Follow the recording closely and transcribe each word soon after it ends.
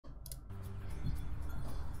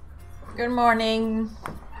Good morning.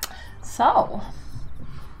 So,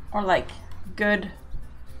 or like good.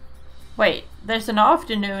 Wait, there's an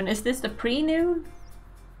afternoon. Is this the pre-noon?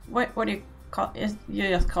 What do you call it? You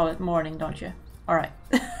just call it morning, don't you? All right.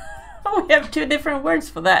 We have two different words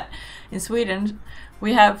for that. In Sweden,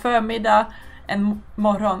 we have förmiddag and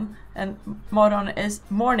morgon, and morgon is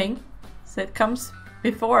morning, so it comes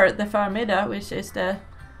before the förmiddag, which is the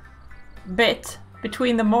bit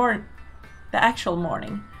between the actual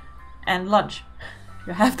morning and lunch.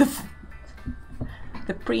 You have the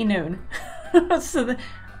pre-noon. So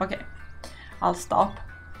okay, I'll stop.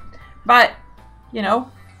 But you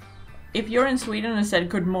know, if you're in Sweden and said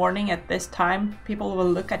good morning at this time, people will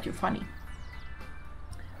look at you funny.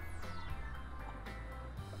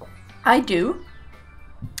 I do.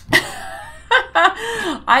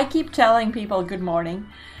 I keep telling people good morning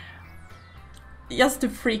just to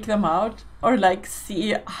freak them out, or like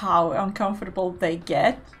see how uncomfortable they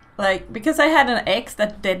get. Like, because I had an ex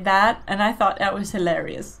that did that and I thought that was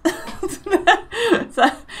hilarious.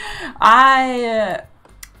 So I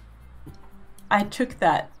took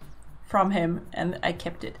that from him and I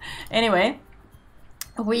kept it. Anyway,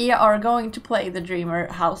 we are going to play the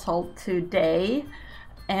Dreamer household today,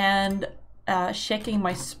 and checking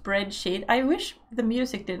my spreadsheet. I wish the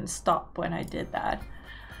music didn't stop when I did that.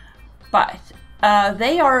 But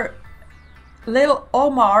they are little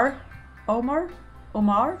Omar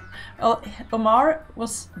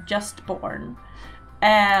was just born,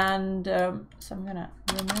 and so I'm gonna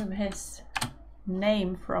remove his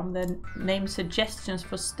name from the name suggestions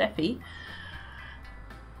for Steffi.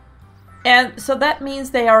 And so that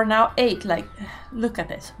means they are now 8. Like, look at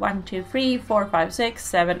this: 1, 2, 3, 4, 5, 6,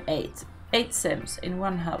 7, 8. 8 Sims in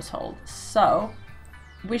one household. So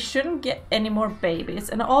we shouldn't get any more babies.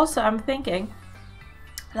 And also I'm thinking,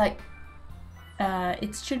 like,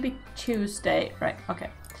 it should be Tuesday, right?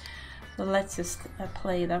 Okay, so let's just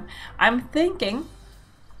play them. I'm thinking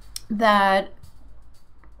that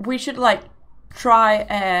we should like try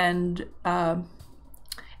and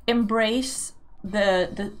embrace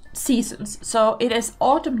the seasons. So it is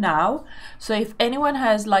autumn now, so if anyone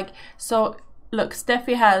has like, so look,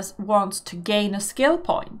 Steffi wants to gain a skill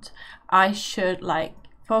point. I should like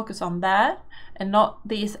focus on that and not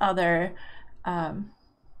these other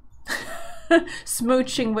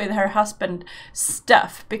smooching with her husband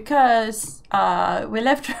stuff, because we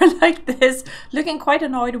left her like this, looking quite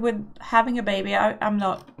annoyed with having a baby. I'm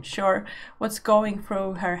not sure what's going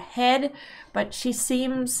through her head, but she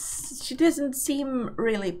doesn't seem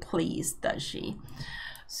really pleased, does she?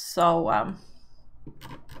 So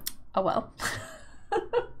oh well.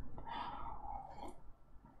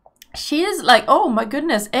 She is like, oh my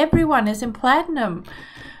goodness, everyone is in platinum,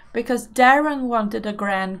 because Darren wanted a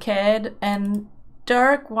grandkid and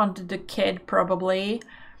Dirk wanted a kid probably,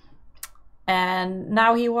 and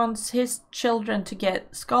now he wants his children to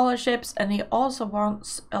get scholarships, and he also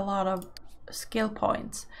wants a lot of skill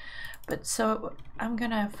points. But so I'm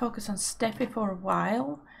gonna focus on Steffi for a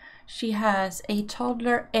while. She has a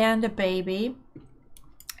toddler and a baby,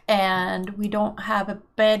 and we don't have a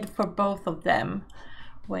bed for both of them.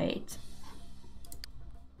 Wait.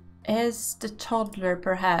 Is the toddler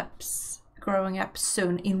perhaps growing up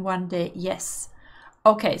soon in one day? Yes.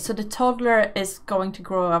 Okay, so the toddler is going to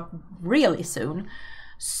grow up really soon.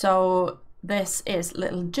 So this is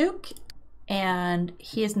little Duke, and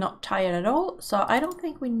he is not tired at all. So I don't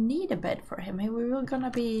think we need a bed for him. We were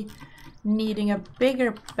gonna be needing a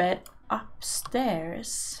bigger bed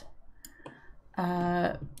upstairs.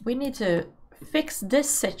 We need to fix this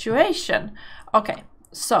situation. Okay,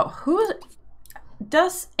 so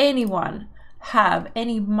does anyone have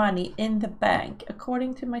any money in the bank?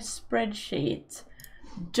 According to my spreadsheet,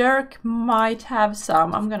 Dirk might have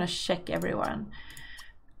some. I'm gonna check everyone.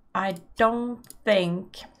 I don't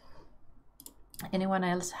think anyone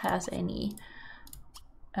else has any.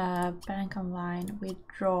 Bank online,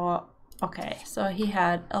 withdraw. Okay, so he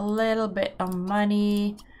had a little bit of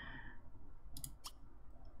money.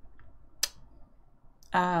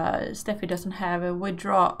 Steffi doesn't have a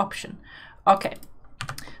withdraw option. Okay,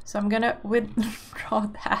 so I'm gonna withdraw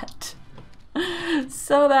that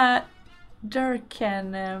so that Dirk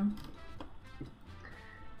can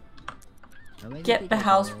get the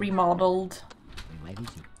house remodeled.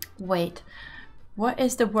 Wait, what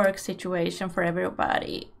is the work situation for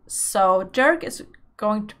everybody? So Dirk is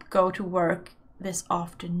going to go to work this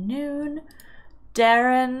afternoon.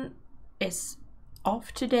 Darren is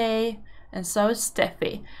off today, and so is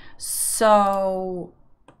Steffi. So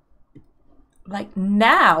like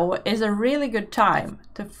now is a really good time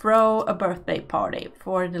to throw a birthday party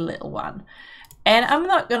for the little one. And I'm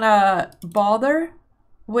not gonna bother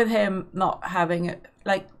with him not having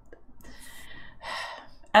like,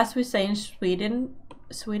 as we say in Sweden,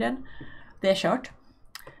 they're short.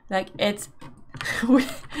 Like it's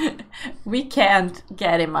we can't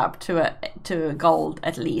get him up to a gold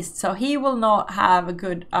at least, so he will not have a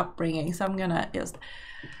good upbringing. So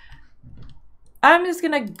I'm just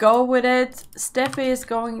gonna go with it. Steffi is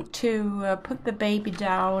going to put the baby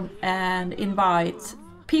down and invite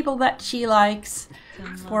people that she likes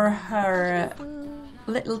for her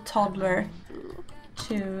little toddler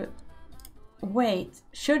to wait.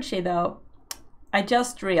 Should she though? I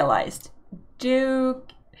just realized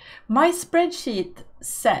Duke, my spreadsheet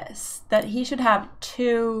says that he should have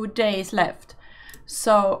 2 days left,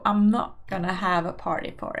 so I'm not gonna have a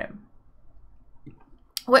party for him.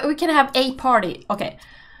 We can have a party. Okay,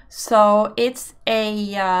 so it's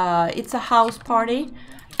a house party,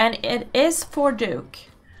 and it is for Duke,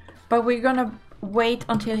 but we're gonna wait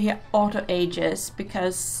until he auto ages,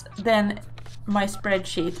 because then my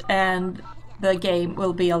spreadsheet and the game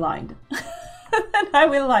will be aligned. And I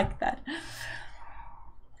will like that.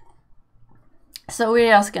 So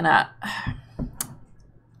we're just gonna,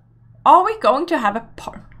 are we going to have a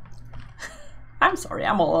party? I'm sorry,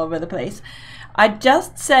 I'm all over the place. I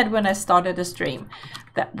just said when I started the stream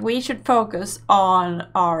that we should focus on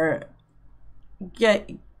our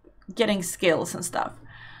getting skills and stuff.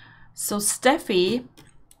 So Steffi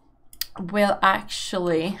will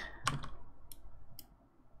actually,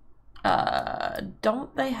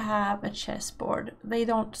 don't they have a chessboard? They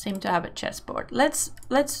don't seem to have a chessboard. Let's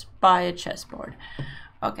buy a chessboard.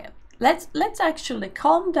 Okay, let's actually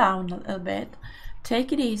calm down a little bit,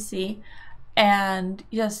 take it easy, and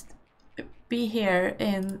just be here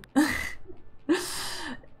in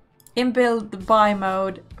in build buy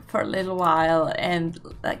mode for a little while, and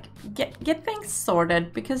like get things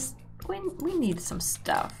sorted, because we need some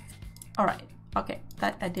stuff. All right, okay,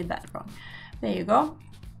 that I did that wrong. There you go.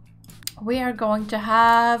 We are going to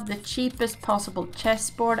have the cheapest possible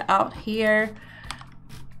chessboard out here,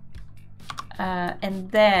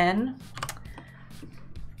 and then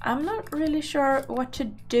I'm not really sure what to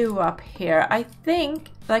do up here. I think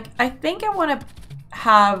I want to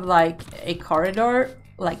have like a corridor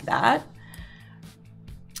like that,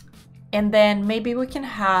 and then maybe we can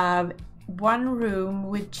have one room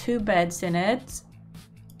with 2 beds in it.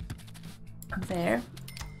 There.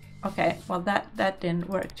 Okay, well that didn't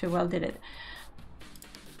work too well, did it?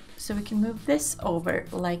 So we can move this over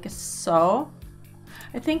like so.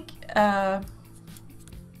 I think I'm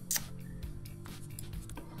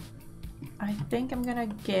gonna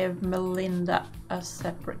give Melinda a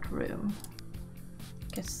separate room,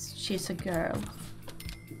 because she's a girl.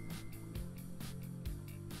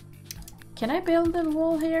 Can I build a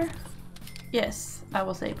wall here? Yes, I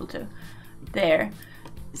was able to. There.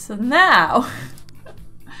 So now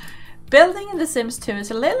building in The Sims 2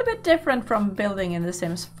 is a little bit different from building in The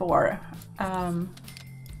Sims 4.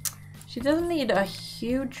 She doesn't need a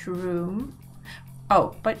huge room.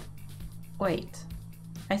 Oh, but wait.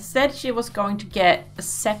 I said she was going to get a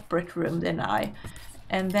separate room, didn't I?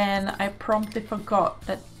 And then I promptly forgot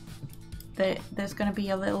that there's gonna be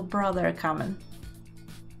a little brother coming.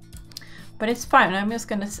 But it's fine, I'm just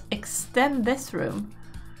gonna extend this room.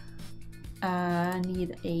 I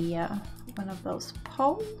need a one of those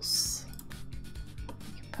poles.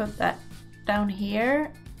 Put that down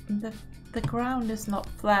here. The ground is not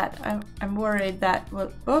flat. I'm worried that,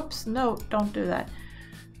 well, oops, no, don't do that.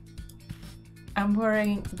 I'm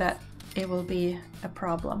worrying that it will be a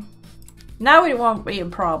problem. Now it won't be a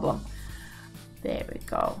problem. There we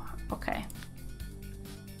go. Okay.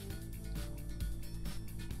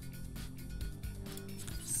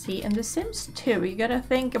 See, in The Sims 2, you gotta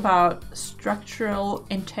think about structural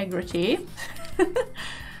integrity.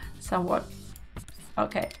 Somewhat.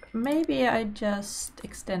 Okay, maybe I just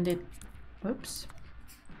extended, whoops,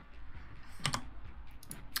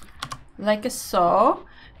 like so,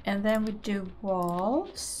 and then we do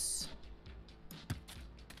walls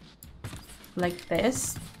like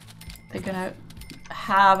this. They're gonna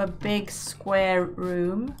have a big square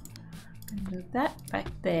room. Move that back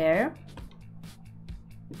there.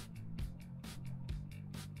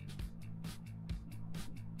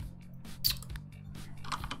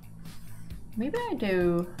 Maybe I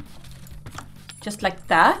do just like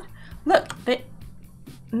that. Look,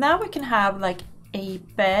 now we can have like a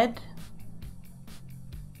bed,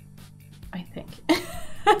 I think.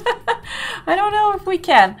 I don't know if we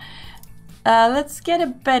can. Let's get a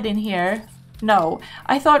bed in here. No,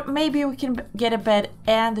 I thought maybe we can get a bed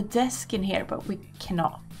and a desk in here, but we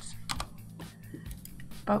cannot.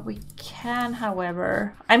 But we can,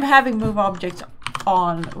 however. I'm having move objects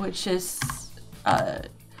on, which is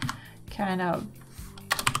kind of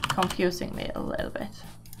confusing me a little bit.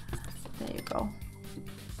 There you go.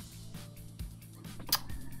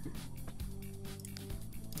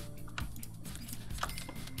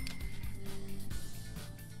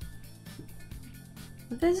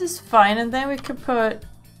 This is fine, and then we could put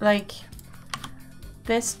like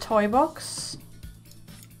this toy box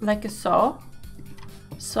like so.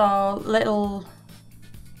 So little,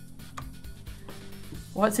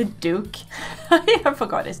 what's it, Duke? I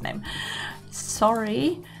forgot his name.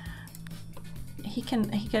 Sorry. He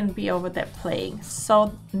can be over there playing.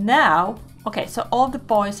 So now, okay, so all the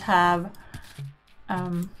boys have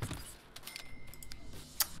a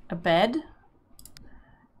bed,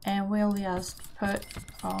 and we'll just put,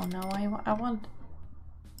 oh no,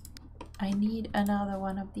 I need another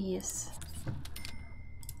one of these.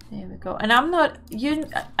 There we go. And I'm not,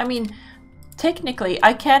 I mean, technically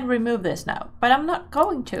I can remove this now, but I'm not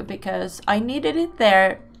going to because I needed it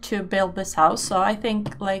there to build this house. So I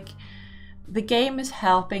think like the game is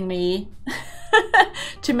helping me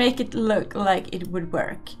to make it look like it would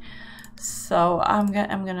work. So I'm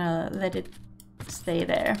gonna let it stay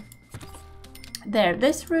there. There,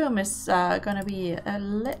 this room is gonna be a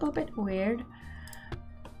little bit weird,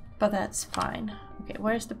 but that's fine. Okay,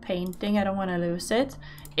 where's the painting? I don't want to lose it.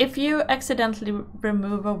 If you accidentally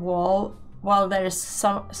remove a wall while there's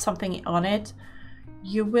something on it,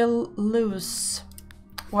 you will lose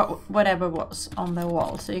whatever was on the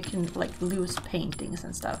wall. So you can like lose paintings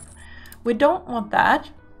and stuff. We don't want that.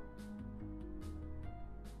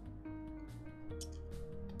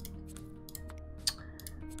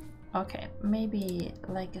 Okay, maybe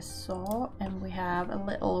like a saw, and we have a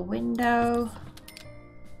little window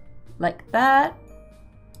like that,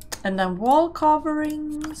 and then wall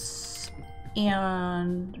coverings,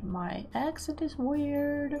 and my exit is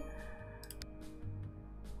weird,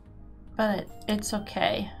 but it's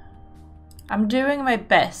okay. I'm doing my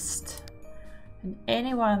best, and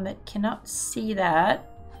anyone that cannot see that,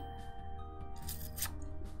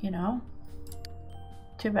 you know,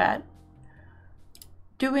 too bad.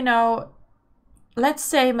 Do we know, let's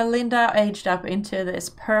say Melinda aged up into this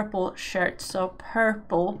purple shirt, so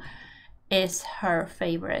purple is her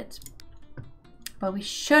favorite. But we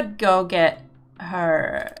should go get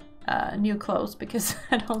her new clothes because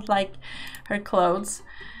I don't like her clothes.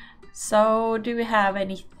 So do we have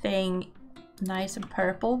anything nice and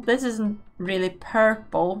purple? This isn't really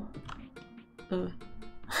purple.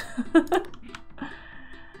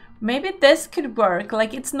 Maybe this could work,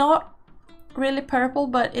 like it's not really purple,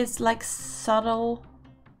 but it's like subtle,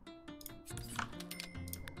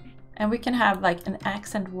 and we can have like an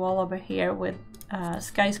accent wall over here with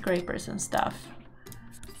skyscrapers and stuff.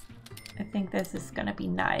 I think this is gonna be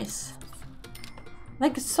nice,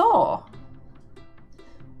 like so.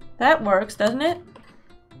 That works, doesn't it?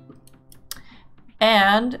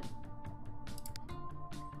 And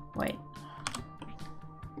wait,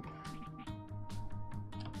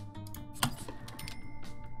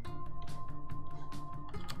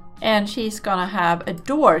 and she's gonna have a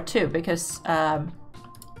door too, because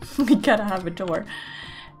we gotta have a door.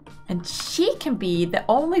 And she can be the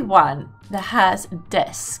only one that has a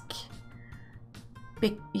desk.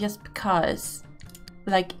 Just because,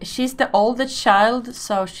 like, she's the oldest child,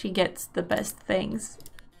 so she gets the best things.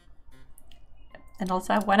 And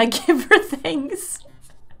also I wanna give her things.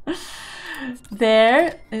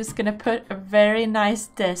 There, I'm just gonna put a very nice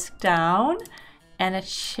desk down and a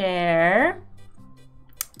chair.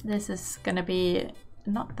 This is gonna be,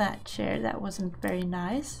 not that chair, that wasn't very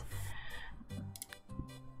nice.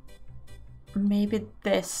 Maybe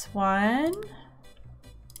this one.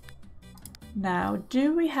 Now,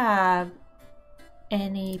 do we have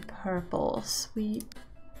any purples?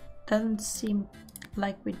 Doesn't seem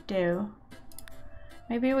like we do.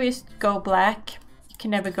 Maybe we just go black. You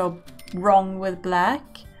can never go wrong with black.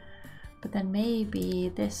 But then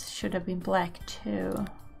maybe this should have been black too.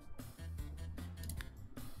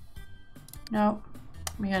 No,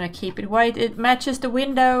 we're gonna keep it white. It matches the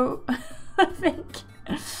window, I think.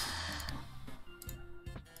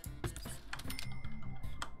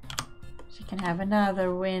 She can have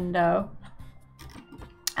another window.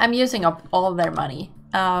 I'm using up all their money.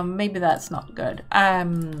 Maybe that's not good.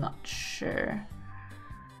 I'm not sure.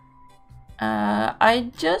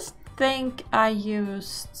 I just think I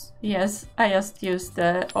used... Yes, I just used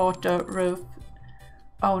the auto roof.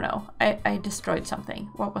 Oh no, I destroyed something.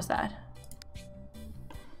 What was that?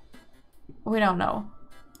 We don't know.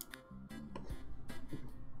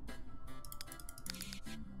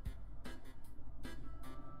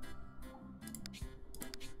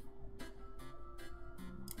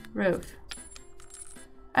 Roof.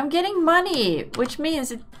 I'm getting money, which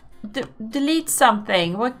means delete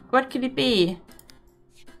something. What could it be?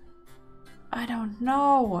 I don't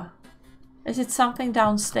know. Is it something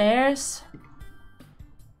downstairs?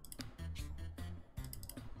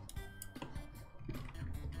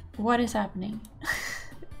 What is happening?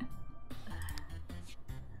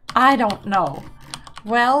 I don't know.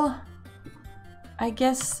 Well, I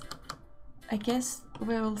guess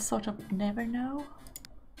we'll sort of never know.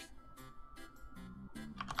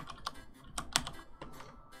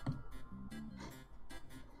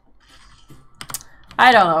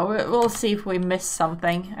 I don't know. We'll see if we miss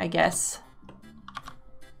something, I guess.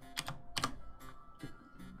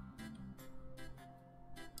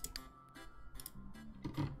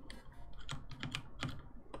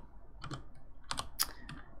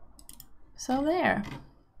 So there.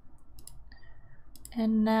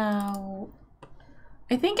 And now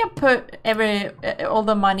I think I put all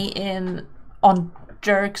the money in on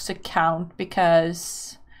Dirk's account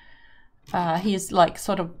because he's like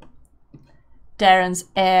sort of Darren's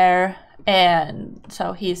heir, and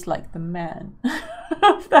so he's like the man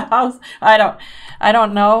of the house. I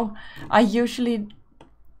don't know. I usually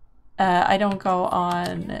I don't go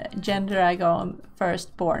on gender, I go on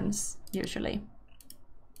firstborns usually.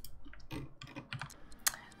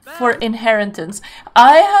 For inheritance.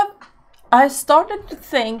 I started to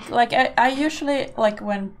think, like I usually, like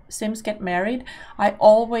when Sims get married, I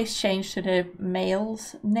always change to the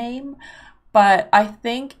male's name, but I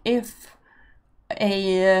think if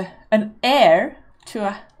an heir to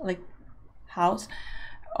a like house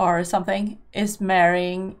or something is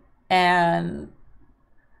marrying and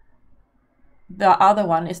the other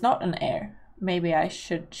one is not an heir, maybe I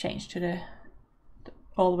should change to the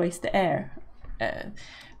always the heir.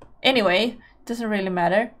 Anyway, doesn't really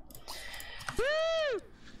matter.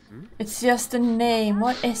 It's just a name.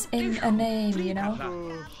 What is in a name, you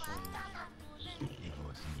know?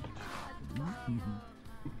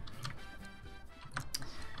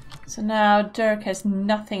 So now Dirk has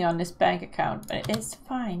nothing on his bank account, but it's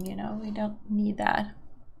fine, you know, we don't need that.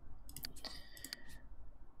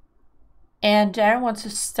 And Darren wants to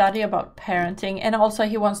study about parenting, and also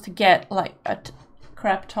he wants to get like a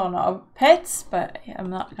crap ton of pets, but I'm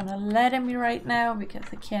not gonna let him right now because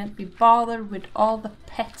I can't be bothered with all the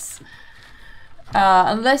pets.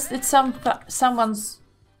 Unless it's someone's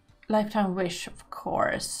lifetime wish, of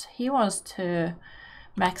course. He wants to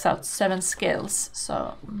max out 7 skills,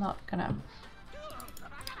 so I'm not gonna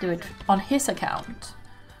do it on his account.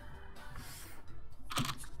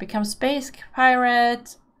 Become space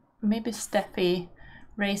pirate, maybe Steffi,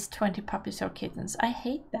 raise 20 puppies or kittens. I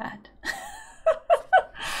hate that.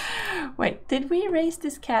 Wait, did we raise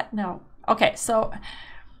this cat? No. Okay, so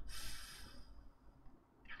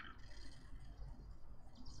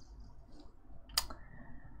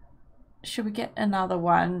should we get another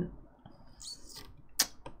one?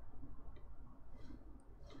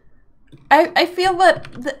 I feel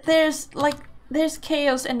that there's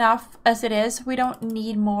chaos enough as it is. We don't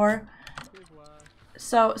need more.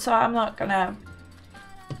 So I'm not gonna.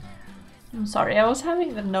 I'm sorry, I was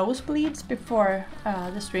having the nosebleeds before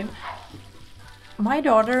the stream. My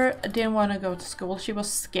daughter didn't want to go to school. She was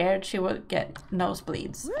scared she would get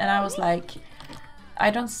nosebleeds, and I was like,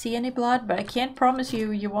 I don't see any blood, but I can't promise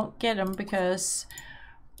you won't get them because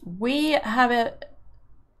we have a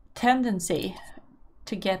tendency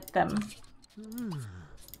to get them.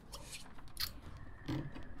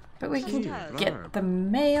 But we can get the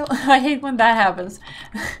mail. I hate when that happens.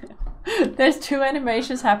 There's 2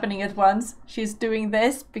 animations happening at once. She's doing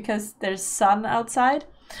this because there's sun outside.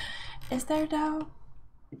 Is there though?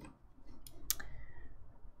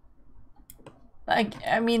 Like,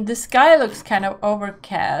 I mean, the sky looks kind of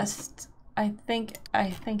overcast. I think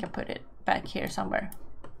I put it back here somewhere.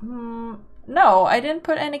 No, I didn't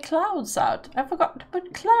put any clouds out. I forgot to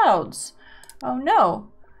put clouds. Oh no.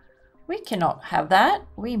 We cannot have that.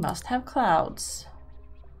 We must have clouds.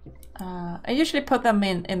 I usually put them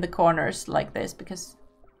in the corners like this because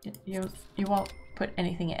you won't put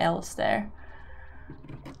anything else there.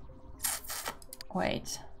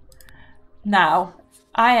 Wait. Now,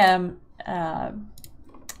 I am...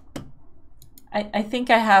 I think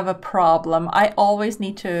I have a problem. I always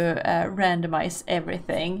need to randomize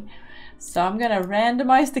everything. So I'm gonna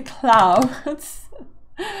randomize the clouds.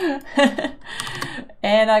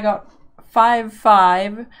 And I got 5,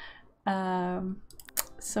 5.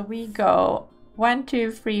 So we go 1,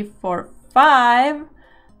 2, 3, 4, 5.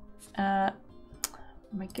 My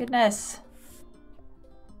goodness.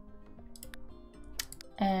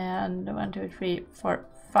 And 1, 2, 3, 4,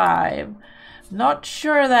 5. Not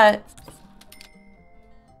sure that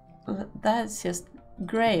that's just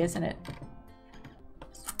gray, isn't it?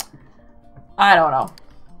 I don't know.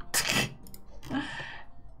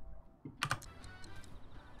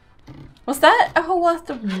 Was that a whole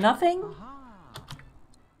lot of nothing?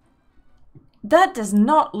 That does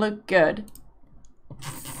not look good.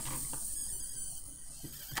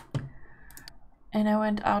 And I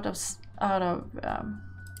went out of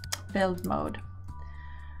build mode.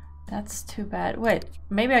 That's too bad. Wait,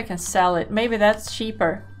 maybe I can sell it. Maybe that's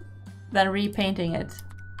cheaper than repainting it.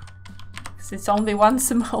 Because it's only one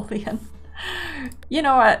simoleon. You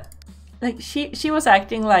know what? Like she was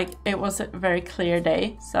acting like it was a very clear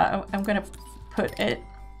day, so I'm gonna put it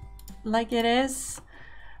like it is.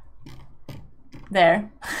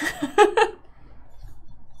 There.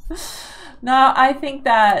 No, I think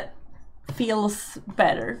that feels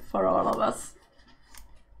better for all of us.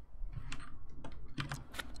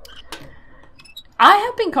 I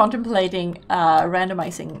have been contemplating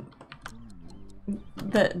randomizing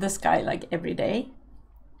the sky like every day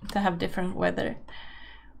to have different weather.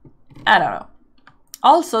 I don't know.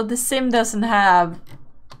 Also, the sim doesn't have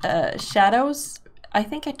shadows. I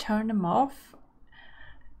think I turned them off.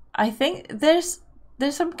 I think there's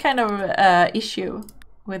some kind of issue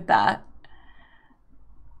with that.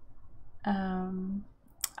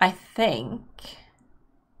 I think.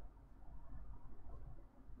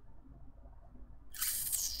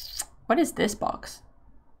 What is this box?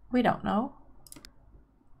 We don't know.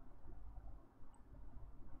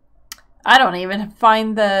 I don't even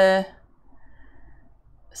find the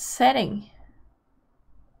setting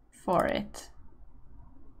for it.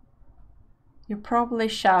 You're probably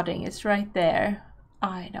shouting. It's right there.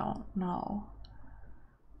 I don't know.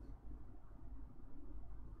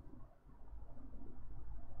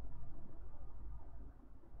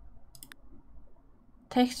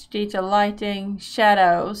 Texture detail, lighting,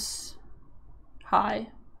 shadows. Hi.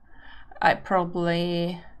 I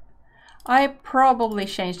probably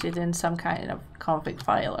changed it in some kind of config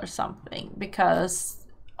file or something because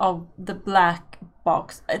of the black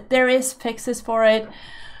box. There is fixes for it,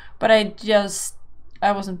 but I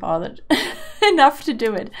wasn't bothered enough to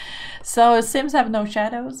do it. So Sims have no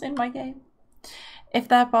shadows in my game. If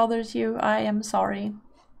that bothers you, I am sorry.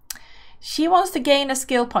 She wants to gain a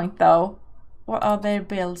skill point though. What are their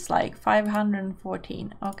builds like?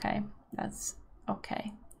 514. Okay, that's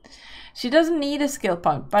okay. She doesn't need a skill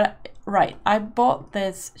point, but right, I bought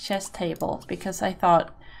this chess table because I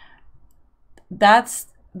thought that's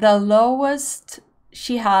the lowest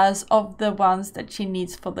she has of the ones that she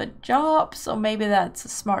needs for the job, so maybe that's a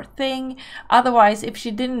smart thing. Otherwise, if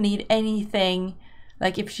she didn't need anything,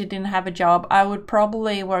 like if she didn't have a job, I would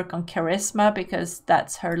probably work on charisma because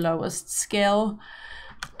that's her lowest skill.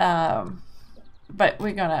 But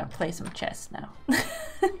we're gonna play some chess now.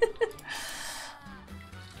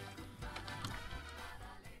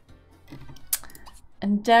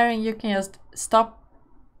 And Darren, you can just stop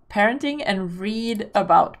parenting and read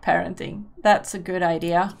about parenting. That's a good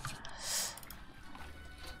idea.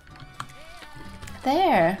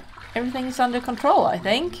 There, everything is under control, I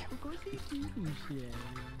think.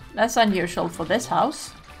 That's unusual for this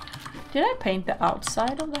house. Did I paint the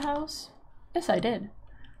outside of the house? Yes, I did.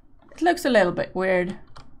 It looks a little bit weird,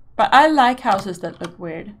 but I like houses that look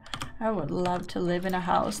weird. I would love to live in a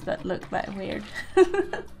house that looked that weird.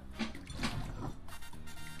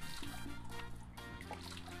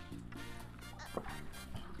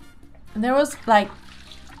 And there was like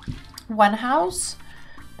one house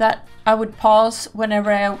that I would pause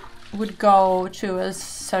whenever I would go to a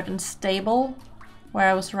certain stable where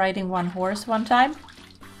I was riding one horse one time.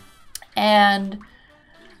 And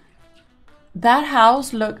that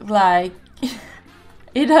house looked like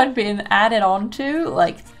it had been added on to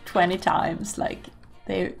like 20 times. Like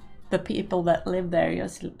the people that live there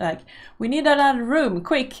just like, we need another room,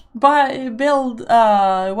 quick, build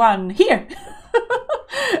one here.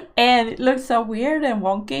 And it looked so weird and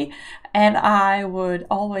wonky, and I would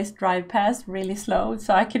always drive past really slow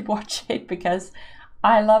so I could watch it because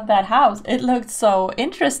I love that house. It looked so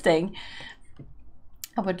interesting.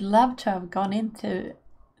 I would love to have gone into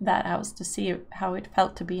that house to see how it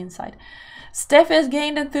felt to be inside. Steph has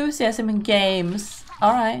gained enthusiasm in games.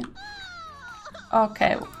 All right.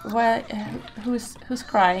 Okay. Well, who's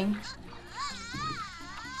crying?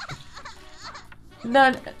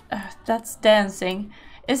 No, that's dancing.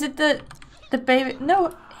 Is it the baby?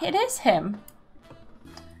 No, it is him.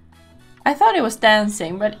 I thought he was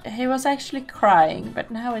dancing, but he was actually crying.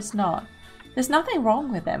 But now it's not. There's nothing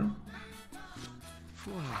wrong with him.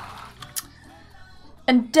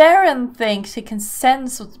 And Darren thinks he can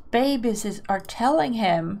sense what babies are telling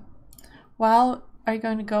him. Well, are you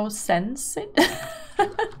going to go sense it?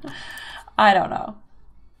 I don't know.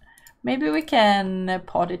 Maybe we can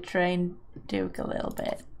potty train Duke a little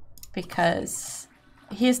bit because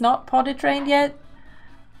he's not potty trained yet.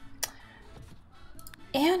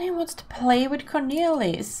 And he wants to play with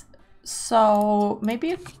Cornelius. So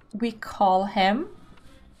maybe we call him.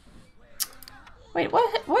 Wait,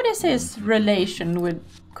 what is his relation with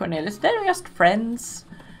Cornelius? They're just friends.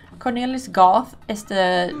 Cornelius Goth is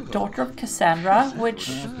the daughter of Cassandra, which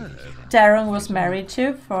Darren was married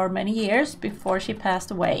to for many years before she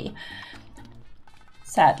passed away.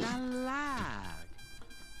 Sadly.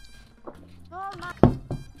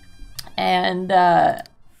 And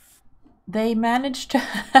they managed to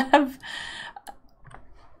have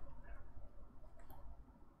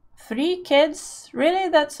 3 kids. Really?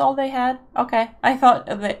 That's all they had? Okay. I thought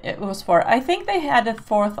it was 4. I think they had a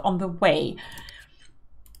 4th on the way.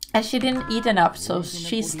 And she didn't eat enough, so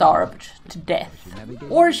she starved to death.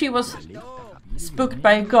 Or she was spooked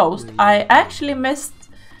by a ghost. I actually missed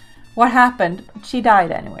what happened. She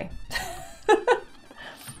died anyway.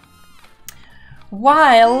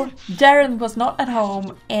 While Darren was not at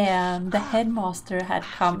home and the headmaster had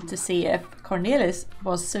come to see if Cornelius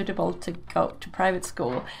was suitable to go to private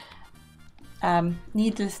school.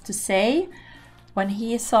 Needless to say, when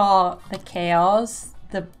he saw the chaos,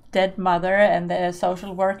 the dead mother and the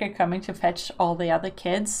social worker coming to fetch all the other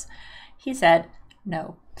kids, he said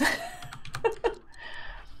no.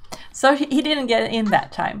 So he didn't get in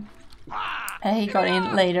that time. And he got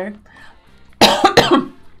in later.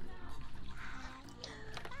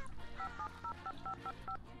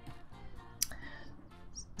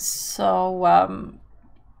 So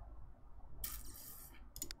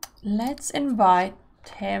let's invite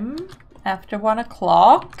him after 1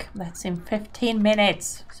 o'clock. That's in 15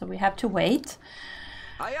 minutes, so we have to wait.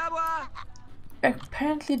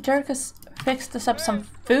 Apparently Dirk has fixed us up some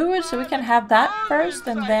food, so we can have that first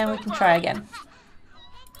and then we can try again.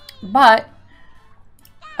 But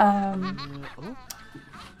I'm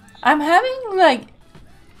having like,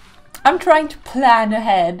 I'm trying to plan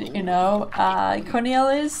ahead, you know.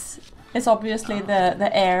 Cornelius is obviously the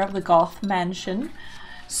heir of the Goth mansion,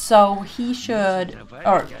 so he should,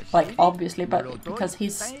 or like obviously, but because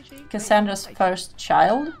he's Cassandra's first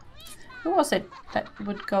child. Who was it that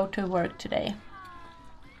would go to work today?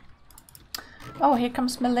 Oh, here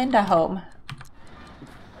comes Melinda home.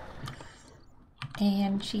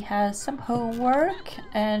 And she has some homework,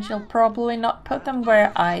 and she'll probably not put them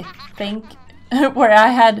where I think, where I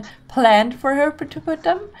had planned for her to put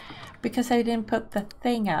them, because I didn't put the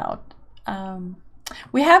thing out.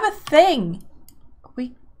 We have a thing.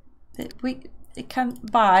 We can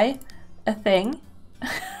buy a thing.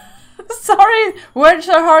 Sorry, words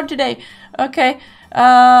are hard today. Okay,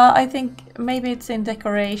 I think maybe it's in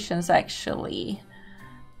decorations actually.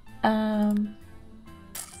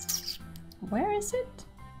 Where is it?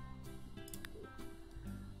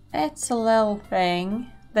 It's a little thing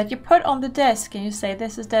that you put on the desk and you say,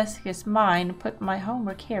 this desk is mine, put my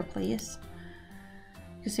homework here please.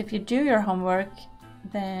 Because if you do your homework,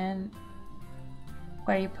 then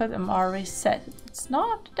where you put them are reset. It's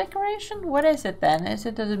not a decoration? What is it then? Is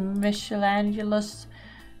it a Michelangelo's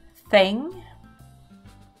thing?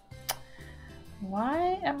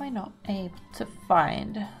 Why am I not able to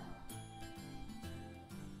find?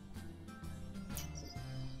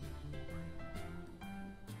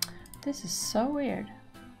 This is so weird.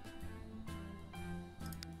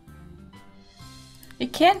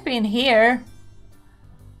 It can't be in here.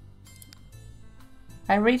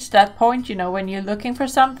 I reached that point, you know, when you're looking for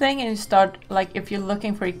something and you start, like if you're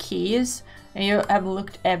looking for keys and you have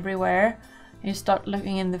looked everywhere and you start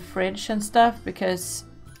looking in the fridge and stuff because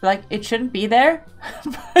like it shouldn't be there,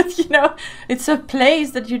 but you know, it's a place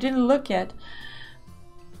that you didn't look at.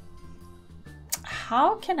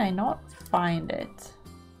 How can I not find it?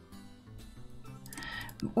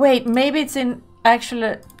 Wait, maybe it's in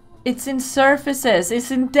actually, it's in surfaces,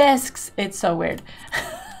 it's in desks. It's so weird.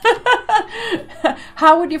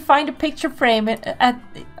 How would you find a picture frame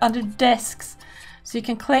under desks? So you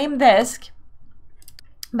can claim desk,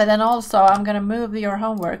 but then also I'm gonna move your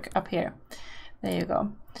homework up here. There you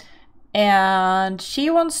go. And she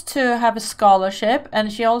wants to have a scholarship,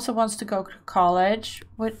 and she also wants to go to college.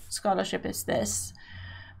 What scholarship is this?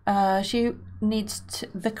 She needs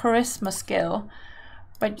the charisma skill,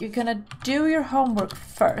 but you're gonna do your homework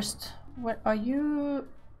first. What are you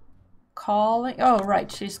calling? Oh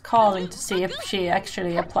right, she's calling to see if she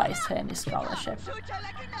actually applies to any scholarship.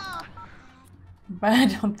 But I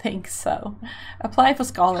don't think so. Apply for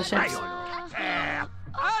scholarships.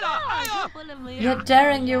 Yeah,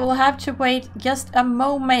 Darren, you will have to wait just a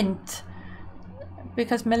moment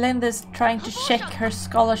because Melinda's trying to check her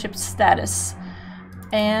scholarship status.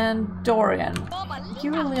 And Dorian,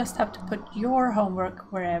 you will just have to put your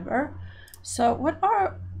homework wherever. So what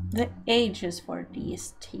are the ages for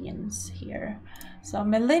these teens here? So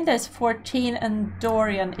Melinda is 14 and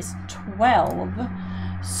Dorian is 12.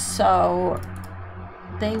 So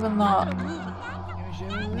they will not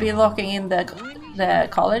be locking in the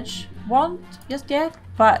college wand just yet,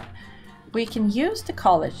 but we can use the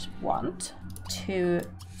college wand to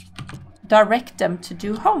direct them to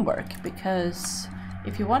do homework, because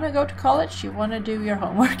if you want to go to college, you want to do your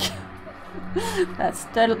homework. That's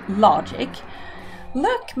the logic.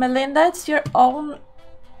 Look, Melinda, it's your own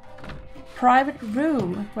private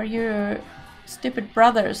room where your stupid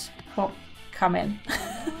brothers won't come in.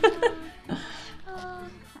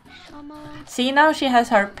 See, now she has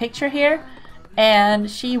her picture here, and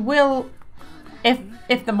she will,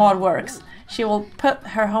 if the mod works, she will put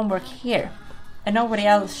her homework here, and nobody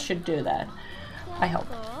else should do that, I hope.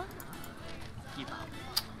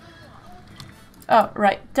 Oh,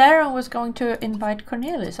 right. Darren was going to invite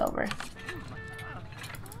Cornelius over.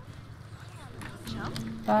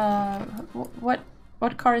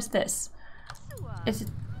 What car is this? Is it...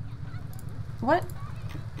 What?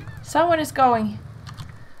 Someone is going...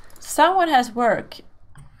 Someone has work.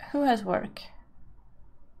 Who has work?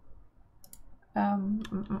 Doug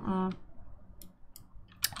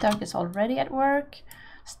is already at work.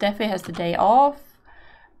 Steffi has the day off.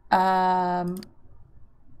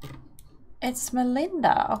 It's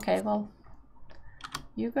Melinda. Okay, well,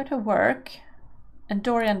 you go to work, and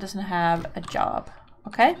Dorian doesn't have a job.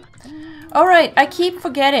 Okay. All right. I keep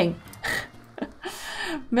forgetting.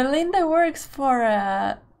 Melinda works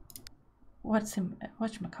for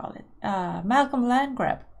whatchamacallit? Malcolm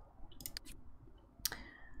Landgrab.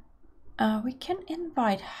 We can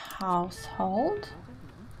invite household.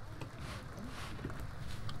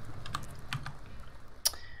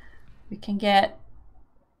 We can get.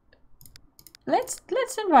 Let's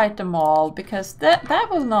invite them all, because that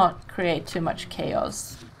will not create too much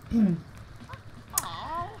chaos.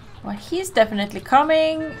 Well, he's definitely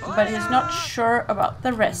coming, but he's not sure about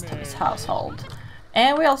the rest of his household.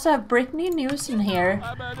 And we also have Brittany Newson here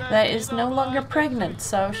that is no longer pregnant,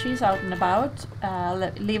 so she's out and about,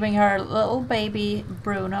 leaving her little baby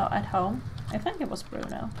Bruno at home. I think it was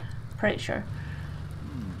Bruno, pretty sure.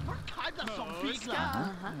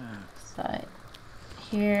 So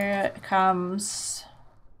here comes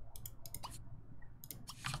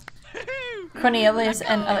Cornelius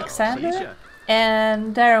and Alexander,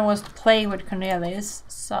 and Darren was to play with Cornelius,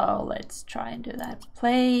 so let's try and do that.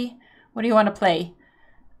 Play. What do you want to play?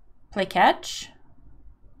 Play catch?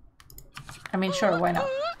 I mean, sure, why not?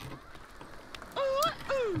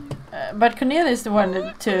 But Cornelius is the one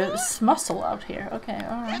to smussle out here. Okay,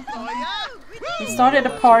 alright. He started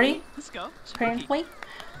a party, apparently.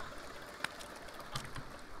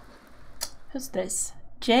 Who's this?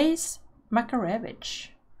 Jace Makarevich.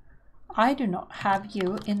 I do not have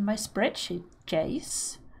you in my spreadsheet,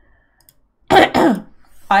 Jace.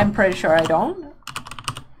 I'm pretty sure I don't.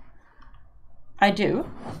 I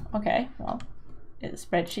do. Okay, well, the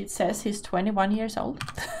spreadsheet says he's 21 years old.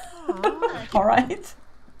 Alright.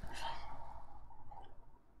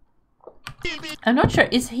 I'm not sure.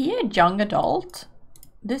 Is he a young adult?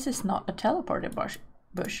 This is not a teleporter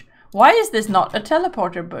bush. Why is this not a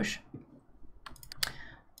teleporter bush?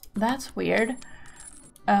 That's weird.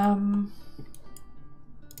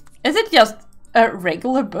 Is it just a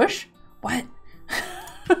regular bush? What?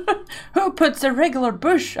 Who puts a regular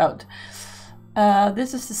bush out?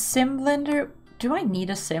 This is a sim blender. Do I need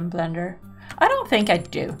a sim blender? I don't think I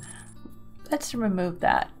do. Let's remove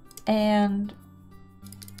that. And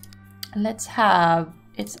let's have,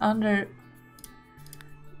 it's under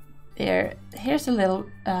there. Here's a little,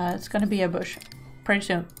 it's gonna be a bush pretty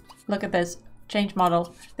soon. Look at this. Change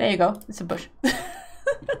model. There you go. It's a bush.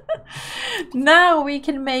 Now we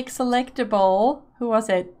can make selectable, who was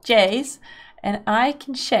it? Jace. And I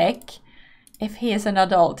can check if he is an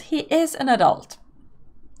adult. He is an adult.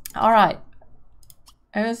 Alright.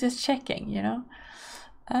 I was just checking, you know.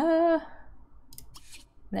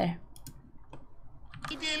 There.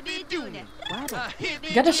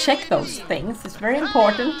 Gotta check those things. It's very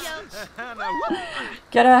important.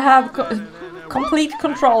 Gotta have complete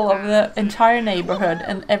control of the entire neighborhood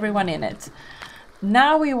and everyone in it.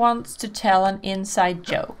 Now we want to tell an inside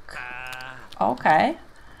joke. Okay.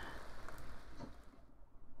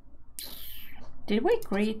 Did we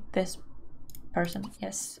greet this person?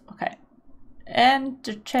 Yes. Okay.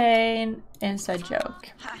 Entertain inside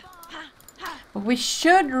joke. We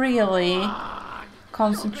should really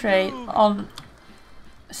concentrate on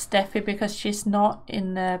Steffi because she's not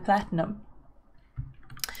in platinum.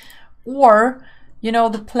 Or you know,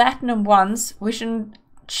 the platinum ones, we shouldn't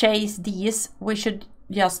chase these. We should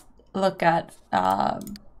just look at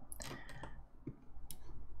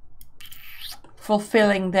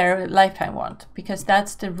fulfilling their lifetime want, because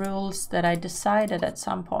that's the rules that I decided at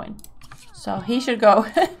some point. So he should go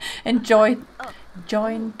and join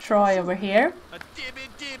Troy over here.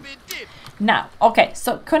 Now, okay,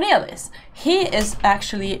 so Cornelius, he is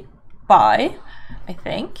actually bi, I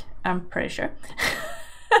think. I'm pretty sure.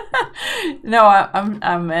 No,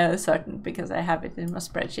 I'm certain because I have it in my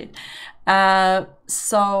spreadsheet.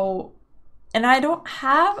 So, and I don't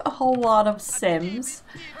have a whole lot of Sims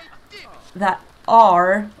that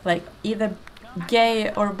are like either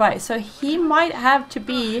gay or bi. So he might have to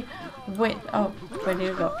be with, oh, where did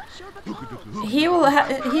you go? He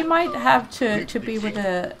might have to be with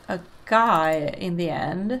a guy in the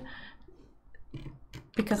end,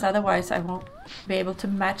 because otherwise I won't be able to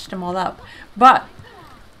match them all up. But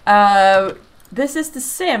this is The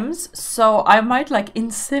Sims, so I might like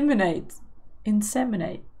inseminate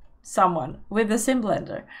someone with a sim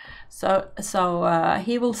blender. So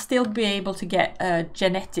he will still be able to get a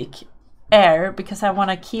genetic heir, because I want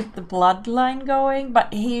to keep the bloodline going.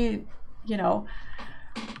 But he, you know,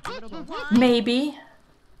 maybe.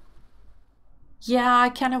 Yeah, I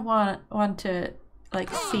kind of want to like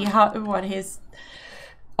see what his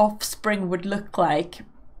offspring would look like.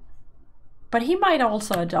 But he might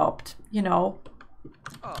also adopt, you know.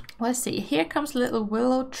 Let's see. Here comes little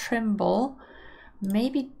Willow Trimble.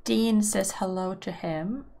 Maybe Dean says hello to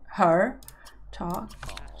him. Her. Talk.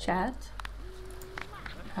 Chat.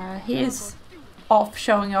 He is off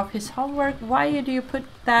showing off his homework. Why do you put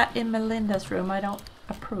that in Melinda's room? I don't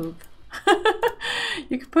approve.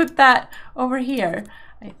 You could put that over here,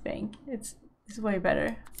 I think. It's way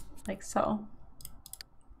better. Like so.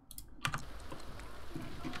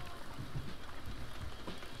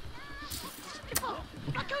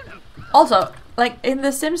 Also, like in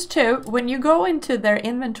The Sims 2, when you go into their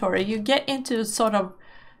inventory, you get into sort of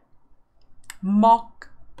mock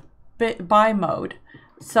buy mode.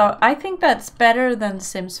 So I think that's better than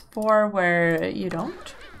Sims 4, where you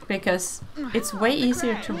don't, because it's way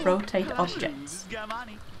easier to rotate objects.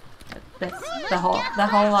 That's the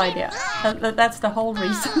whole idea. That's the whole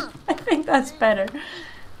reason. I think that's better.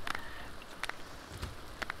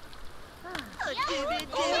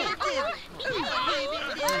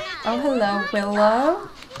 Oh, hello, Willow.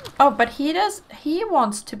 Oh, but he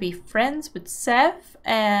wants to be friends with Seth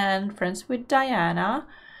and friends with Diana.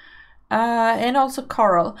 And also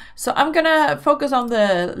Coral. So I'm gonna focus on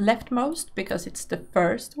the leftmost because it's the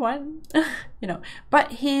first one, you know.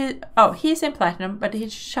 But he's in platinum, but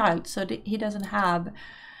he's a child, so he doesn't have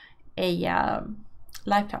a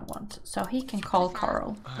lifetime want. So he can call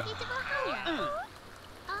Coral.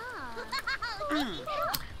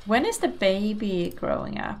 When is the baby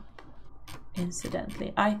growing up?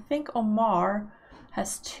 Incidentally, I think Omar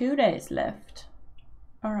has 2 days left.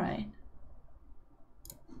 All right.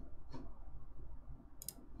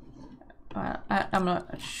 I'm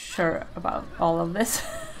not sure about all of this.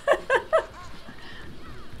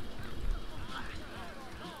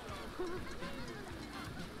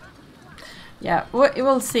 Yeah,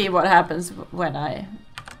 we'll see what happens when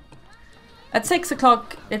at 6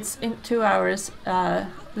 o'clock, it's in 2 hours,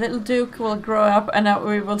 little Duke will grow up, and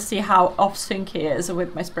we will see how off sync he is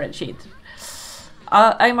with my spreadsheet.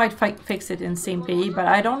 I might fix it in SimP, but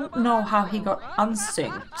I don't know how he got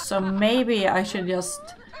unsynced, so maybe I should just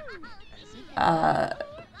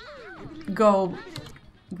go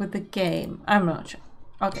with the game. I'm not sure.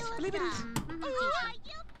 Okay.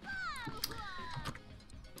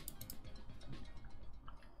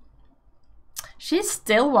 She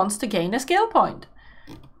still wants to gain a skill point.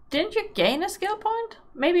 Didn't you gain a skill point?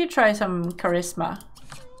 Maybe you try some charisma.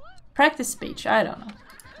 Practice speech, I don't know.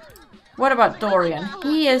 What about Dorian?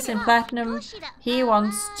 He is in platinum. He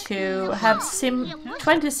wants to have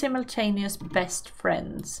 20 simultaneous best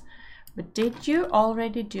friends. But did you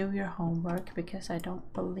already do your homework? Because I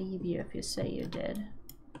don't believe you if you say you did.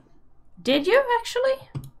 Did you actually?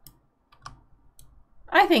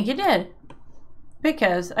 I think you did.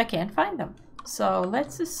 Because I can't find them. So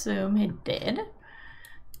let's assume he did.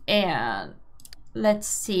 And let's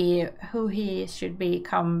see who he should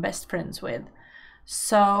become best friends with.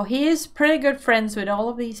 So he is pretty good friends with all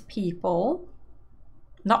of these people.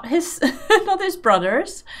 Not his not his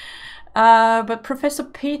brothers. But Professor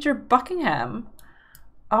Peter Buckingham.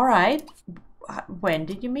 Alright. When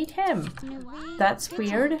did you meet him? That's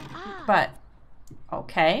weird. But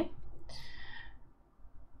okay.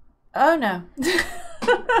 Oh no.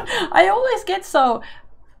 I always get so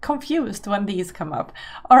confused when these come up.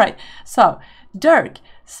 Alright, so Dirk,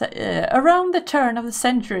 Around the turn of the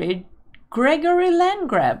century, Gregory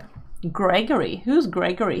Landgrab. Gregory? Who's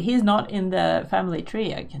Gregory? He's not in the family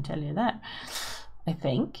tree, I can tell you that. I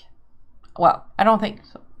think. Well, I don't think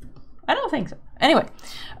so. I don't think so. Anyway,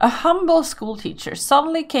 a humble schoolteacher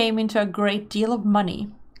suddenly came into a great deal of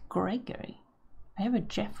money. Gregory. I have a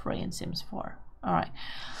Jeffrey in Sims 4. Alright.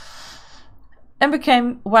 And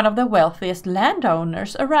became one of the wealthiest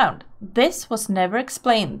landowners around. This was never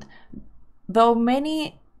explained, though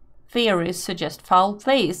many theories suggest foul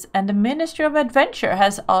plays, and the Ministry of Adventure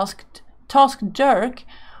has tasked Dirk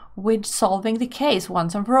with solving the case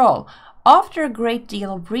once and for all. After a great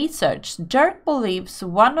deal of research, Dirk believes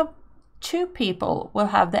one of two people will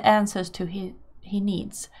have the answers to he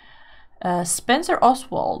needs. Spencer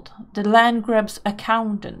Oswald, the Landgrab's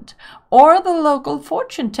accountant, or the local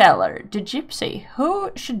fortune teller, the gypsy.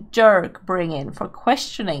 Who should Dirk bring in for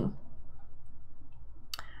questioning?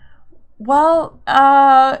 Well,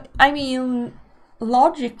 I mean,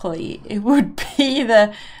 logically, it would be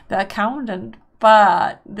the accountant,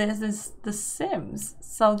 but this is The Sims,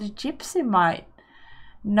 so the gypsy might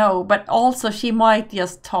know, but also she might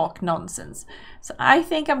just talk nonsense. So I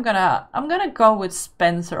think I'm gonna go with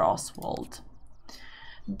Spencer Oswald.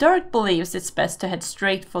 Dirk believes it's best to head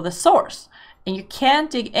straight for the source, and you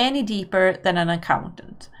can't dig any deeper than an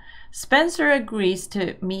accountant. Spencer agrees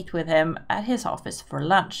to meet with him at his office for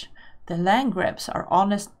lunch. The Landgrabs are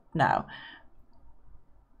honest now,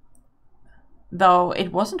 though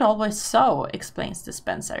it wasn't always so, explains to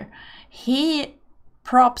Spencer. He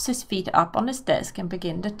props his feet up on his desk and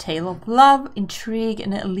begins a tale of love, intrigue,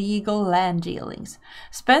 and illegal land dealings.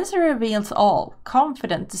 Spencer reveals all,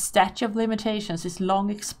 confident the statute of limitations is long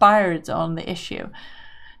expired on the issue.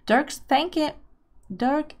 Dirk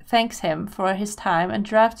thanks him for his time and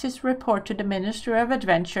drafts his report to the Ministry of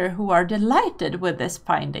Adventure, who are delighted with his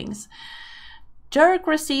findings. Dirk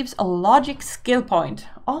receives a logic skill point.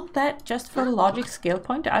 All that just for a logic skill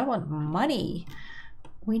point? I want money.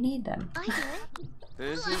 We need them.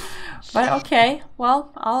 But okay,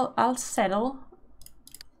 well, I'll settle.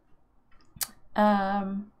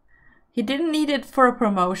 He didn't need it for a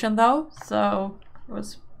promotion though, so it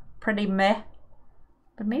was pretty meh.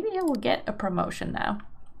 But maybe he will get a promotion now.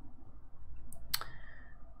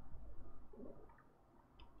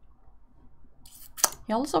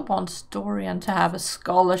 He also wants Dorian to have a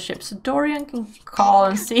scholarship, so Dorian can call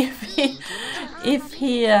and see if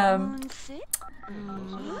he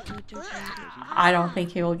I don't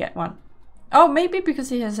think he will get one. Oh, maybe because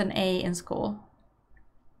he has an A in school.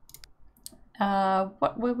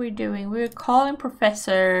 What were we doing? We were calling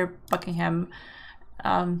Professor Buckingham.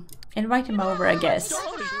 Invite him over, I guess.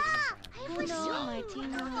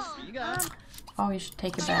 Oh, you should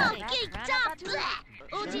take a bath.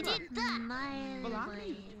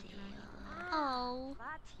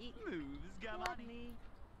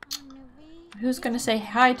 Who's gonna say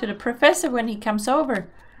hi to the professor when he comes over?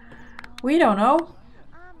 We don't know.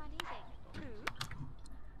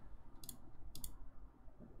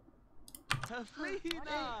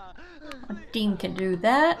 Dean can do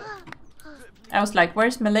that. I was like,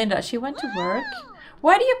 where's Melinda? She went to work.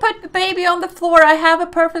 Why do you put the baby on the floor? I have a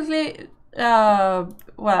perfectly... well,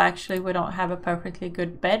 actually, we don't have a perfectly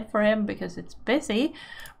good bed for him because it's busy.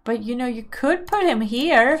 But, you know, you could put him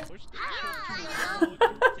here.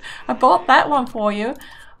 I bought that one for you.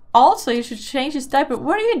 Also, you should change his diaper.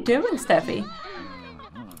 What are you doing, Steffi?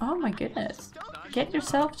 Oh my goodness. Get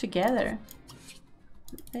yourself together.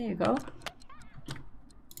 There you go.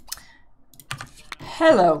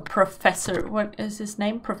 Hello, Professor. What is his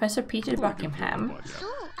name? Professor Peter Buckingham.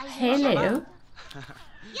 Hello.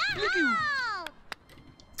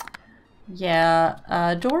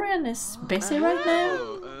 Yeah, Dorian is busy right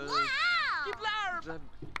now.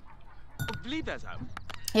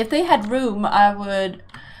 If they had room, I would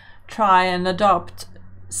try and adopt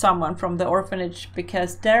someone from the orphanage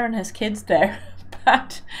because Darren has kids there.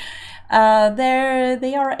 But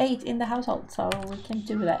they are 8 in the household, so we can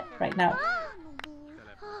do that right now.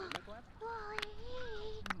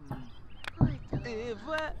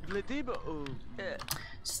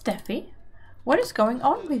 Steffi, what is going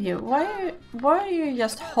on with you? Why are you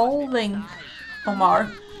just holding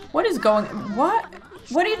Omar? What is going? What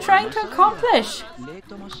are you trying to accomplish?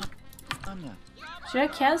 Should I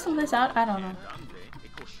cancel this out? I don't know.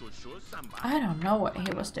 I don't know what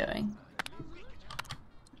he was doing.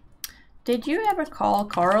 Did you ever call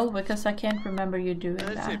Coral? Because I can't remember you doing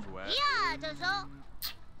that.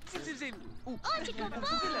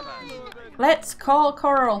 Let's call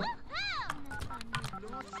Coral.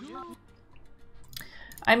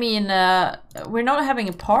 I mean, we're not having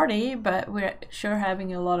a party, but we're sure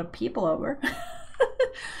having a lot of people over.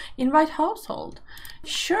 Invite household.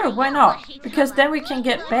 Sure, why not? Because then we can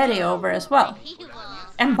get Betty over as well.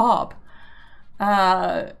 And Bob.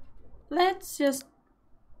 Let's just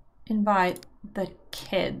invite the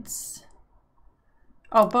kids.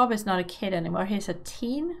 Oh, Bob is not a kid anymore. He's a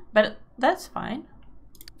teen, but that's fine.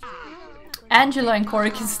 Angela and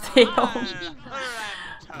Corey can stay home.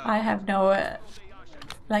 I have no...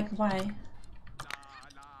 like, why?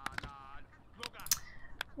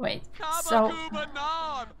 Wait, so...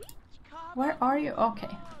 where are you? Okay.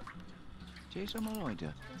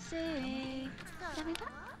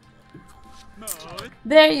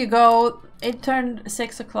 There you go. It turned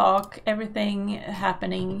 6 o'clock. Everything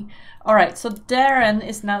happening. Alright, so Darren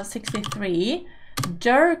is now 63.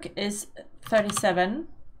 Dirk is 37.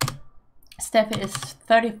 Steffi is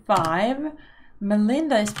 35.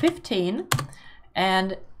 Melinda is 15.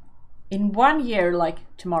 And in 1 year, like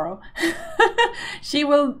tomorrow, she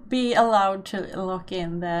will be allowed to lock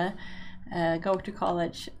in the go to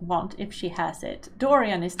college want if she has it.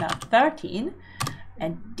 Dorian is now 13.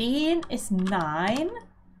 And Dean is 9.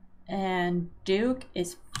 And Duke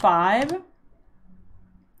is 5.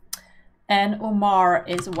 And Omar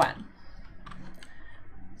is 1.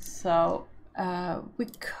 So we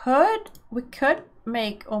could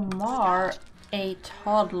make Omar a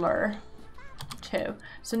toddler too.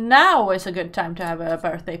 So now is a good time to have a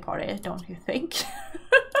birthday party, don't you think?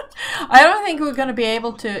 I don't think we're gonna be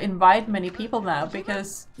able to invite many people now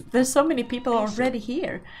because there's so many people already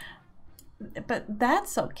here. But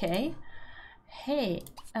that's okay. Hey,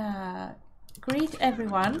 greet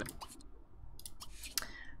everyone.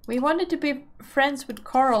 We wanted to be friends with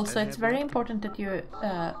Coral, so it's very important that you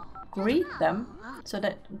greet them so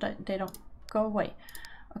that they don't go away.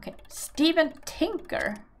 Okay, Stephen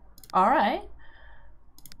Tinker. All right.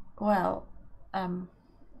 Well,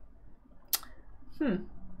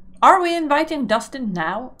 are we inviting Dustin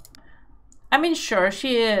now? I mean, sure,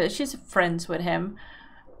 she's friends with him.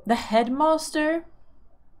 The headmaster?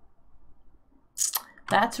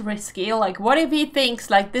 That's risky. Like, what if he thinks,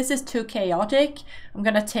 like, this is too chaotic? I'm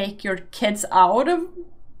gonna take your kids out of...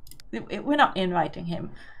 We're not inviting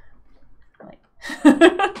him. Like,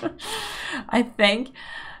 I think.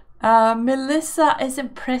 Melissa is in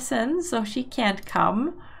prison, so she can't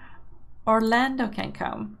come. Orlando can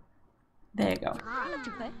come. There you go.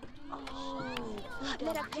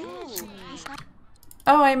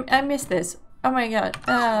 Oh, I missed this. Oh my god.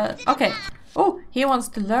 Okay. Oh, he wants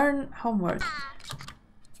to learn homework.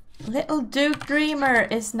 Little Duke Dreamer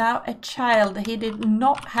is now a child. He did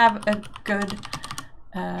not have a good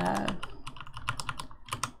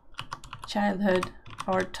childhood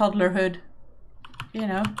or toddlerhood. You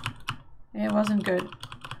know, it wasn't good.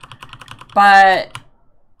 But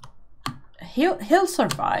he'll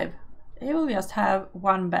survive. He will just have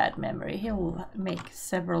one bad memory. He'll make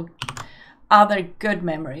several other good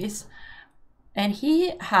memories. And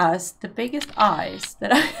he has the biggest eyes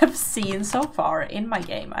that I have seen so far in my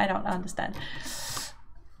game. I don't understand.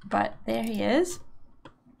 But there he is.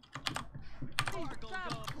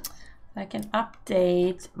 I can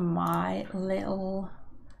update my little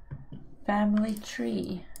family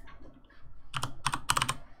tree.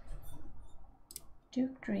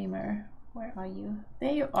 Duke Dreamer, where are you?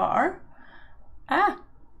 There you are. Ah,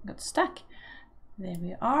 got stuck. There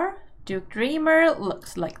we are. Duke Dreamer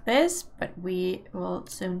looks like this, but we will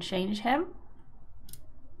soon change him.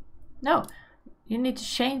 No, you need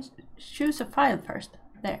to choose a file first.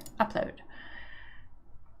 There, upload.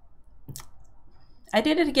 I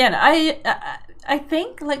did it again. I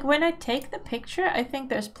think, like, when I take the picture, I think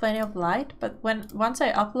there's plenty of light, but once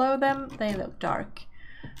I upload them, they look dark.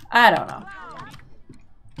 I don't know.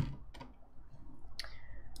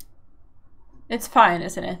 It's fine,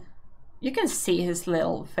 isn't it? You can see his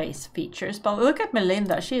little face features, but look at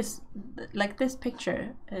Melinda. She's like this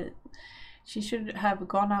picture. She should have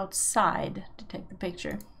gone outside to take the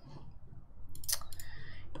picture.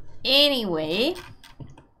 Anyway,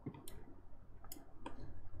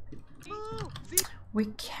 we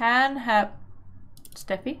can have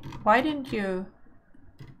Steffi. Why didn't you?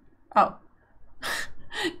 Oh.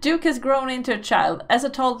 Duke has grown into a child. As a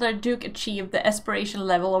toddler, Duke achieved the aspiration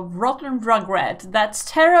level of rotten rugrat. That's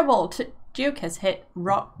terrible. Duke has hit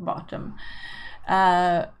rock bottom.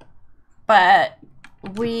 But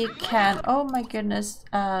we can, oh my goodness,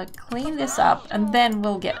 clean this up and then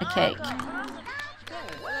we'll get a cake.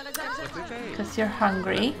 Because you're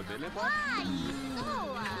hungry.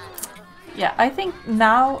 Yeah, I think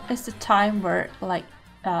now is the time where, like,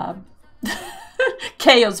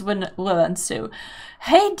 chaos will ensue.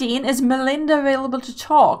 Hey Dean, is Melinda available to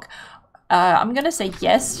talk? I'm gonna say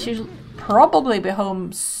yes. She'll probably be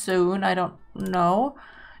home soon. I don't No.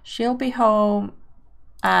 She'll be home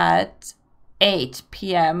at 8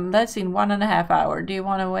 p.m. That's in 1.5 hours. Do you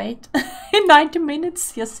want to wait? In 90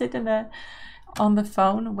 minutes? Just sit on the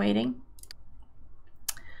phone waiting.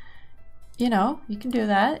 You know, you can do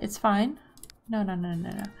that. It's fine. No.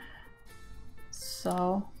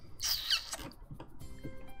 So...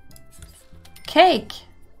 Cake!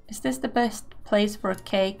 Is this the best place for a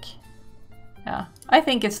cake? Yeah, I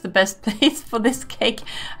think it's the best place for this cake.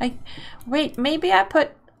 Wait, maybe I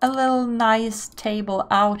put a little nice table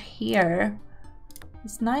out here.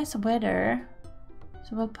 It's nice weather.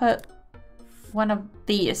 So we'll put one of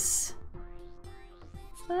these.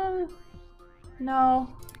 No.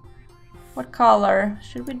 What color?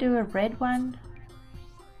 Should we do a red one?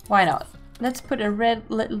 Why not? Let's put a red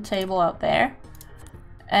little table out there.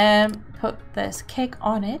 And put this cake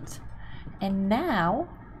on it. And now...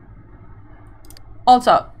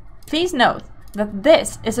 Also, please note that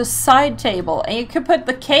this is a side table and you can put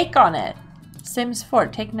the cake on it. Sims 4,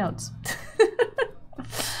 take notes.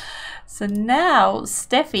 So now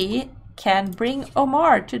Steffi can bring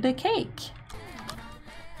Omar to the cake.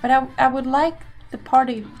 But I would like the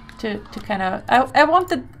party to kind of... I want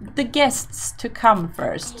the guests to come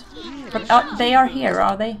first. But they are here,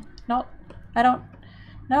 are they? Not? I don't...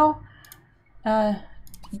 No?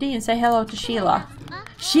 Dean, say hello to Sheila.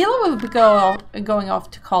 Sheila will be going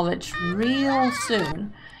off to college real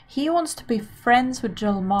soon. He wants to be friends with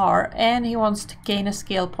Jolmar and he wants to gain a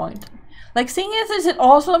skill point. Like, seeing as it's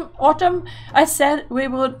autumn, I said we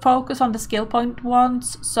would focus on the skill point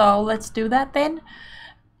ones, so let's do that then.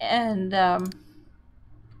 And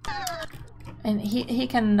he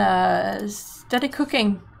can study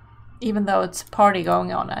cooking, even though it's a party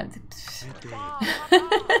going on.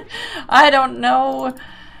 I don't know.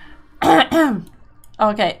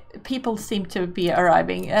 Okay, people seem to be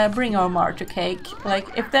arriving. Bring Omar to cake.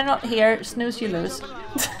 Like, if they're not here, snooze you lose.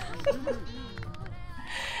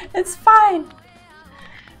 It's fine.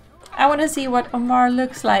 I want to see what Omar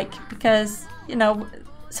looks like because, you know,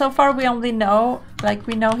 so far we only know, like,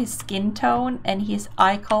 we know his skin tone and his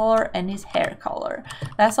eye color and his hair color.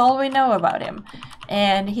 That's all we know about him.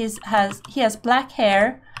 And he has black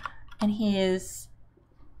hair and he is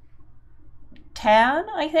tan,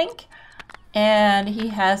 I think. And he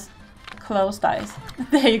has closed eyes.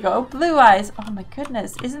 There you go, blue eyes. Oh my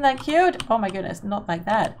goodness, isn't that cute? Oh my goodness, not like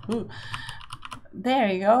that. Ooh.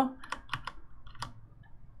 There you go.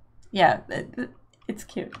 Yeah, it's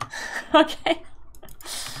cute. Okay.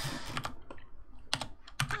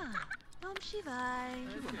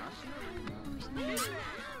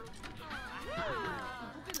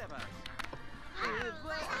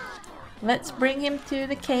 Let's bring him to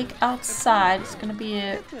the cake outside. It's gonna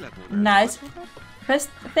be nice. First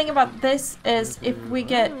thing about this is if we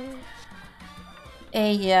get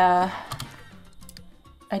a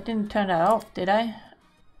I didn't turn that off, did I?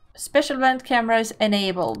 Special event camera is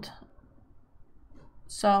enabled.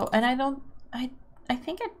 So, and I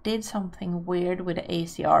think I did something weird with the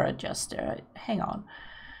ACR adjuster. Hang on.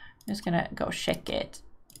 I'm just gonna go check it.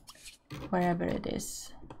 Wherever it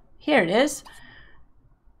is. Here it is.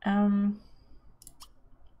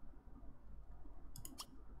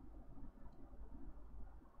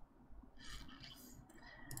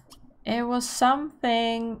 It was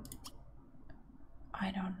something... I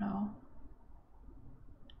don't know.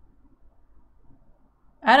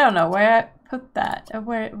 I don't know where I put that, or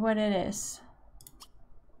what it is.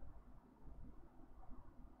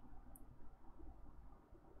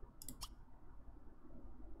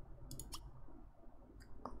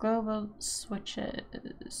 Global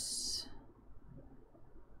switches.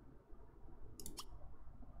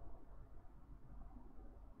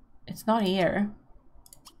 It's not here.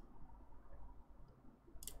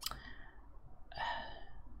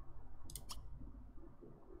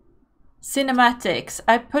 Cinematics.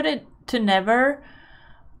 I put it to never.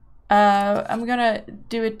 I'm gonna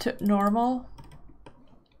do it to normal.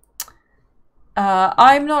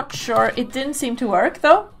 I'm not sure. It didn't seem to work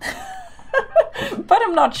though. But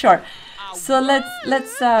I'm not sure. So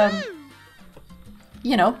let's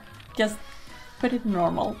you know, just put it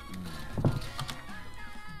normal.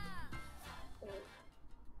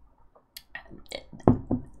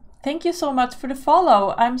 Thank you so much for the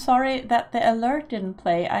follow. I'm sorry that the alert didn't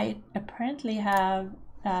play. I apparently have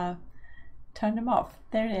turned them off.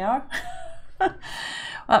 There they are.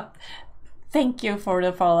 Well, thank you for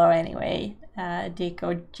the follow anyway.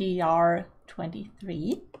 Deco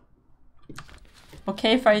GR23.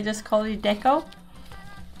 Okay, if I just call you Deco.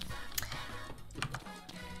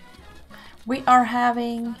 We are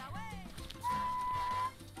having...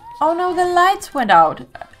 Oh no, the lights went out.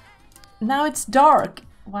 Now it's dark.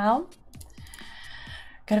 Well,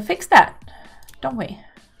 Gotta fix that, don't we?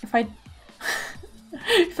 If I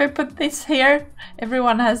if I put this here,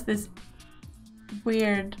 everyone has this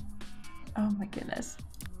weird. Oh my goodness.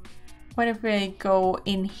 What if we go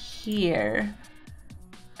in here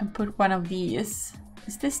and put one of these?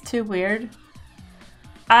 Is this too weird?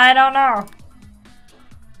 I don't know.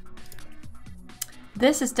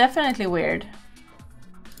 This is definitely weird.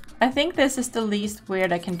 I think this is the least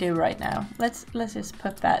weird I can do right now. Let's just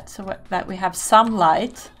put that so that we have some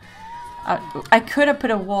light. I could have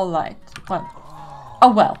put a wall light. Well,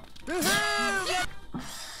 oh well.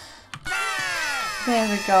 There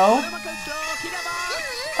we go.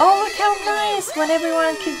 Oh, look how nice when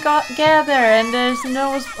everyone can gather and there's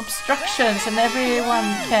no obstructions and everyone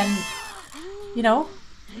can, you know.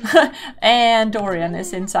 And Dorian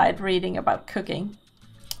is inside reading about cooking.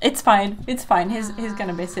 It's fine. It's fine. He's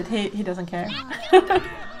gonna visit. He doesn't care.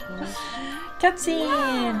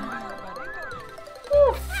 Cutscene.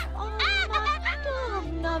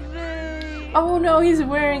 Oh no, he's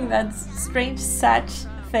wearing that strange satch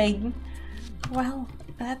thing. Well,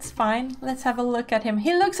 that's fine. Let's have a look at him.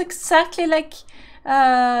 He looks exactly like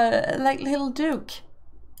little Duke.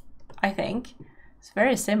 I think it's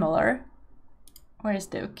very similar. Where's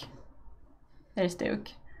Duke? There's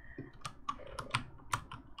Duke.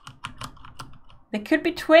 They could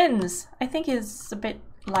be twins. I think he's a bit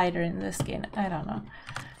lighter in the skin. I don't know.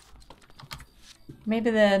 Maybe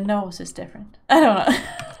the nose is different. I don't know.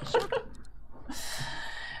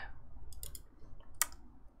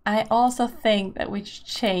 I also think that we should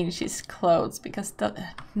change his clothes because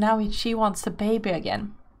now she wants the baby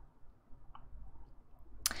again.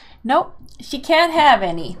 Nope, she can't have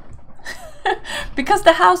any. Because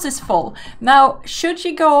the house is full. Now, should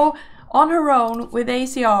she go on her own with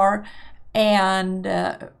ACR and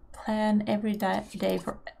plan every day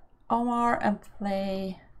for Omar and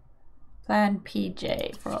plan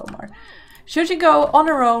PJ for Omar? Should she go on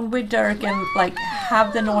her own with Dirk and like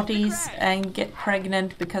have the naughties and get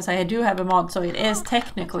pregnant, because I do have a mod so it is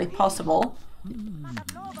technically possible,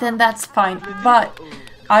 then that's fine, but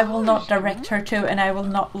I will not direct her to, and I will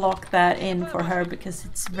not lock that in for her because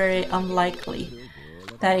it's very unlikely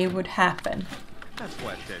that it would happen.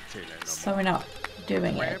 So we're not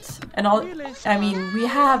doing it. And I mean, we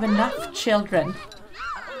have enough children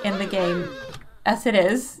in the game as it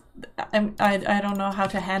is. I don't know how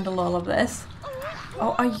to handle all of this.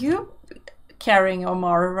 Oh, are you carrying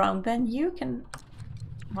Omar around? Then you can,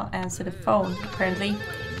 well, answer the phone apparently.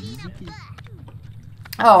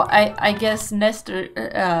 Oh, I guess Nestor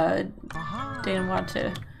didn't want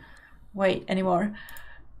to wait anymore.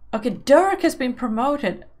 Okay, Dirk has been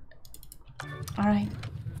promoted. Alright.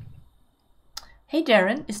 Hey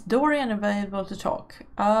Darren, is Dorian available to talk?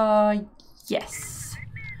 Yes.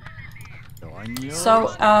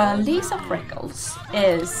 So, Lisa Freckles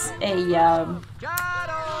is a,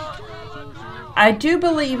 I do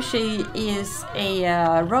believe she is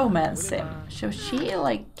a romance sim. So she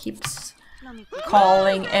like keeps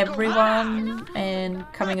calling everyone and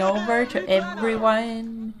coming over to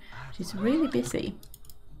everyone. She's really busy.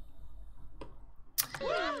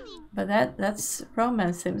 But that's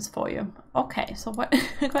romance sims for you. Okay, so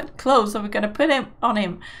what clothes are we gonna put on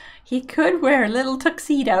him? He could wear a little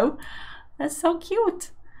tuxedo. That's so cute.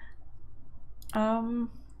 None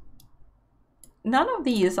of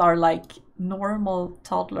these are like normal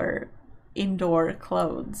toddler indoor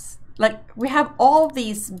clothes. Like we have all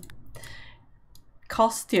these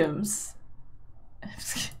costumes.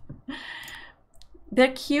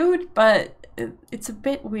 They're cute, but it's a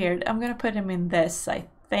bit weird. I'm gonna put him in this, I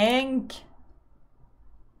think.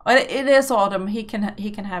 It is autumn. He can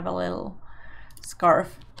have a little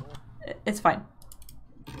scarf. It's fine.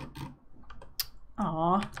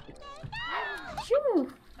 Aww.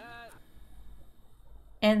 Phew.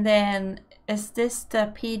 And then is this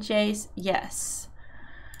the PJs? Yes.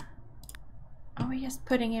 Are we just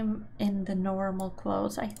putting him in the normal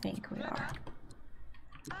clothes? I think we are.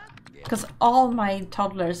 Because all my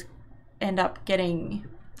toddlers end up getting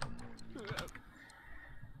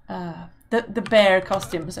the bear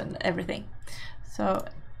costumes and everything. So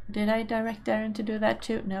did I direct Darren to do that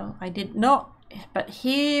too? No, I did not. But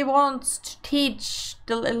he wants to teach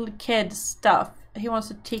the little kid stuff. He wants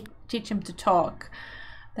to teach him to talk.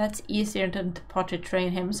 That's easier than to potty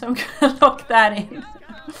train him, so I'm gonna lock that in.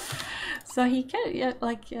 So he can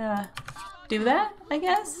do that, I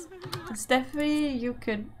guess. Steffi, you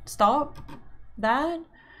could stop that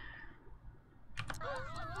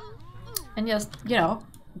and just, you know,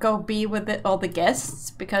 go be with all the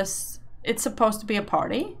guests because it's supposed to be a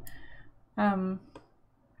party.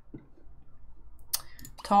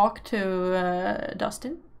 Talk to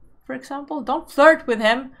Dustin for example. Don't flirt with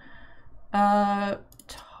him.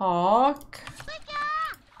 Talk.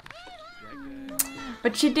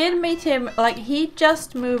 But she did meet him, like, he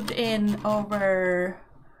just moved in over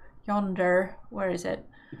yonder. Where is it?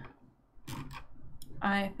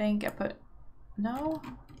 I think I put... No?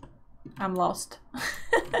 I'm lost.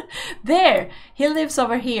 There! He lives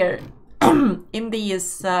over here. In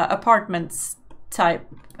these apartments type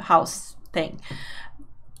house thing.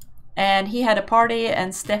 And he had a party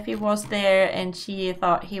and Steffi was there and she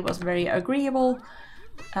thought he was very agreeable.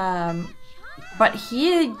 But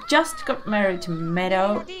he just got married to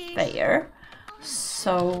Meadow there.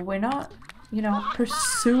 So we're not, you know,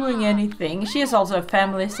 pursuing anything. She is also a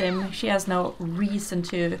family sim. She has no reason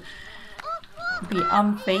to be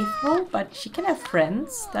unfaithful, but she can have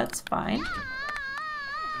friends. That's fine.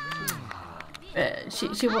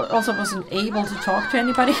 She also wasn't able to talk to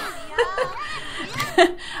anybody.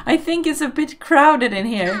 I think it's a bit crowded in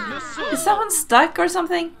here. Is someone stuck or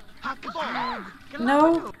something?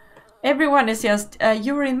 No? Everyone is just,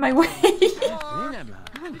 you're in my way.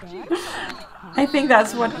 I think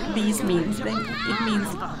that's what these means. It means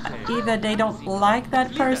either they don't like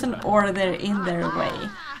that person or they're in their way.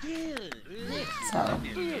 So,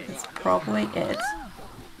 that's probably it.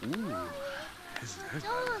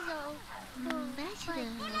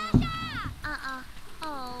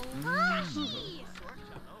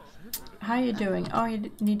 How are you doing? Oh,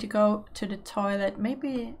 you need to go to the toilet.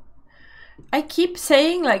 Maybe... I keep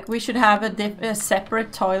saying like we should have a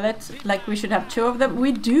separate toilet, like we should have two of them.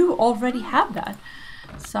 We do already have that.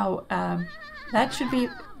 So that should be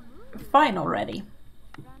fine already.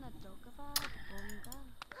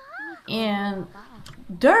 And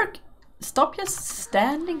Dirk, stop just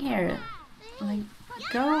standing here. Like,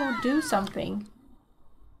 go do something.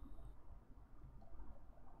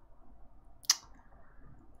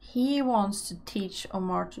 He wants to teach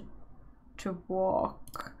Omar to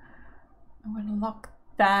walk. I'm gonna lock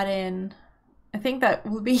that in. I think that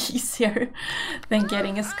will be easier than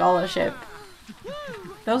getting a scholarship.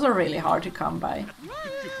 Those are really hard to come by.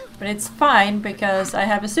 But it's fine because I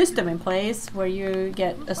have a system in place where you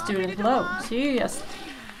get a student loan. So you just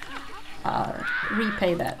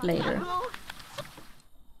repay that later.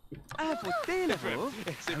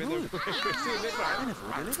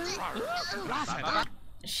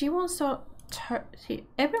 She wants to...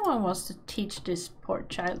 everyone wants to teach this poor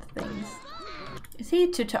child things. Is he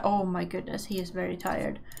too tired? Oh my goodness, he is very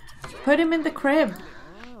tired. Put him in the crib.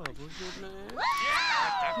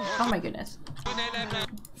 Oh my goodness.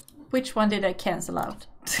 Which one did I cancel out?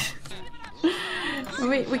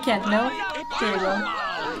 we can't know. There we go.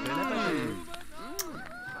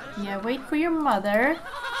 Yeah, wait for your mother.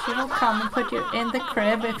 She will come and put you in the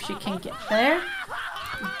crib if she can get there.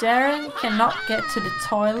 Darren cannot get to the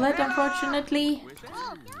toilet, unfortunately.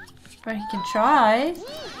 But he can try.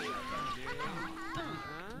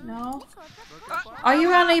 No. Are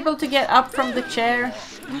you unable to get up from the chair?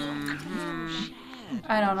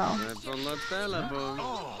 I don't know.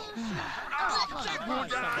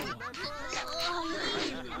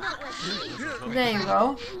 There you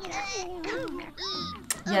go.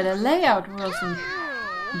 Yeah, the layout wasn't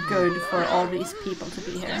good for all these people to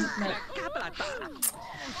be here. But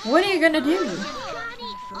what are you gonna do?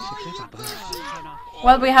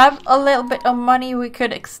 Well, we have a little bit of money. We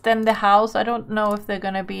could extend the house. I don't know if they're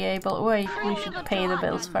gonna be able... Wait, we should pay the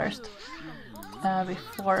bills first.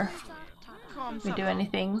 Before we do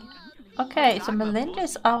anything. Okay, so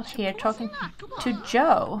Melinda's out here talking to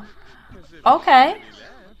Joe. Okay.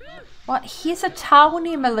 What? He's a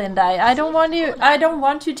townie, Melinda. I don't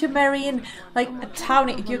want you to marry in like a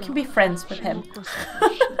townie. You can be friends with him.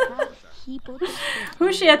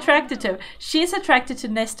 Who's she attracted to? She's attracted to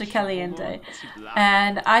Nestor Caliente.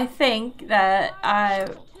 And I think that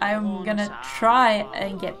I'm gonna try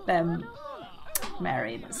and get them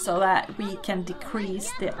married so that we can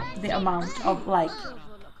decrease the amount of like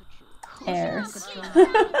heirs.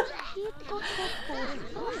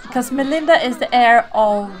 Because Melinda is the heir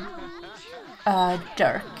of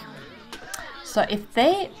Dirk. So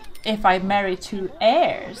if I marry two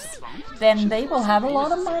heirs, then they will have a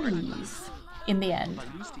lot of monies in the end.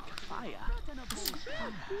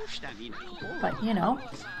 But you know,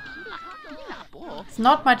 it's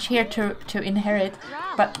not much here to inherit,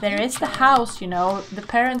 but there is the house, you know. The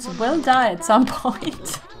parents will die at some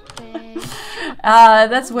point.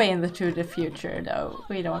 That's way into the future though.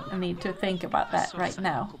 We don't need to think about that right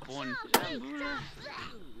now.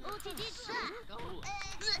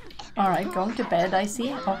 Alright, going to bed, I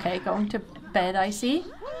see. Okay, going to bed, I see.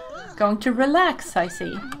 Going to relax, I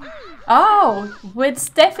see. Oh, with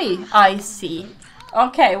Steffi, I see.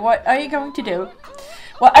 Okay, what are you going to do?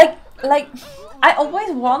 Well, I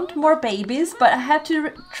always want more babies, but I have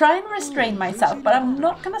to try and restrain myself. But I'm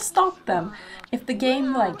not gonna stop them if the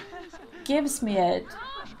game like gives me it.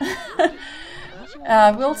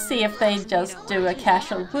 We'll see if they just do a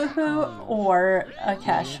casual woohoo or a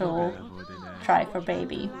casual try for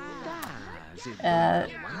baby.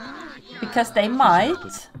 Because they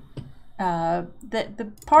might.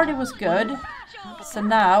 The party was good, so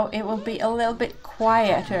now it will be a little bit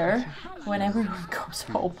quieter when everyone goes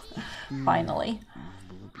home, finally.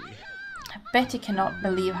 Betty cannot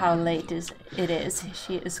believe how late it is.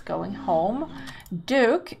 She is going home.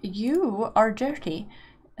 Duke, you are dirty.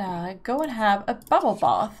 Go and have a bubble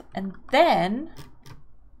bath, and then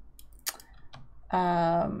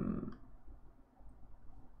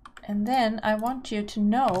I want you to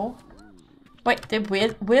know. Wait, did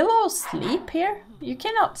Willow sleep here? You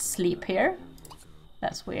cannot sleep here.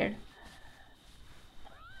 That's weird.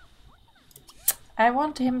 I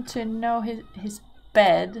want him to know his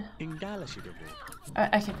bed.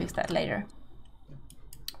 I can fix that later.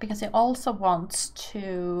 Because he also wants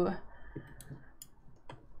to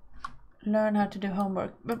learn how to do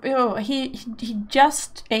homework. But oh, he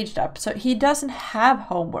just aged up, so he doesn't have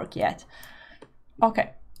homework yet.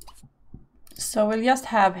 Okay. So we'll just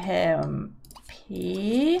have him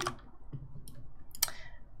pee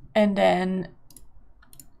and then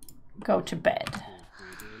go to bed.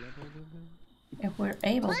 If we're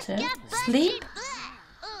able to sleep.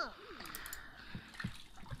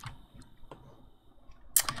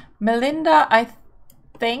 Melinda, I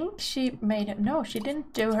think she made it. No, she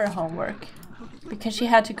didn't do her homework because she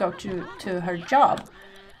had to go to her job.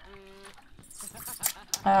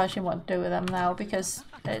 She won't do them now because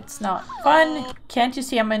it's not fun. Can't you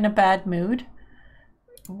see I'm in a bad mood?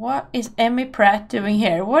 What is Emmy Pratt doing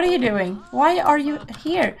here? What are you doing? Why are you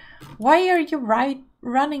here? Why are you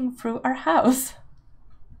running through our house?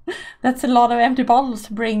 That's a lot of empty bottles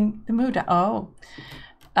to bring the mood down. Oh.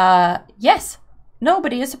 Yes.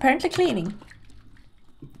 Nobody is apparently cleaning.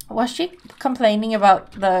 Was she complaining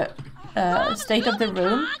about the state of the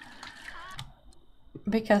room?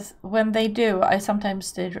 Because when they do, I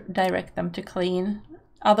sometimes direct them to clean.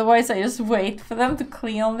 Otherwise, I just wait for them to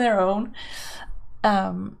clean on their own.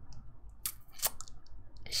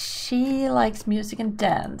 She likes music and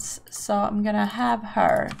dance, so I'm gonna have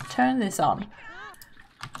her turn this on.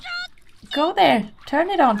 Go there,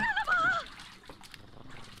 turn it on.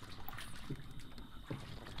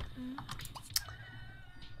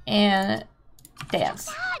 And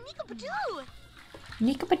dance.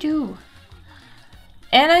 Nikabadoo.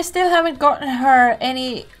 And I still haven't gotten her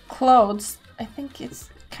any clothes. I think it's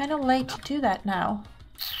kind of late to do that now.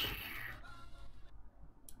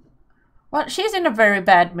 Well, she's in a very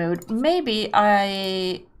bad mood. Maybe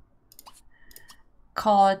I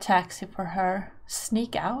call a taxi for her.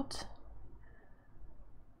 Sneak out?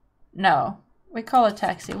 No, we call a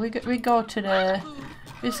taxi. We go to the...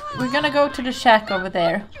 We're gonna go to the shack over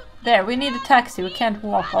there. There, we need a taxi. We can't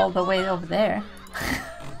walk all the way over there.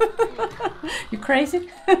 You crazy?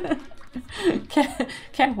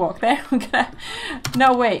 Can't walk there.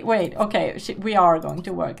 No, wait. Okay, we are going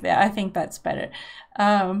to work there. I think that's better.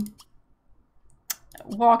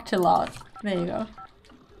 Walk to lot. There you go.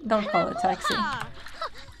 Don't call it taxi.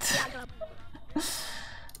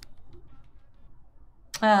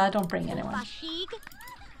 Don't bring anyone.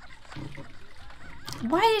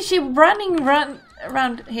 Why is she running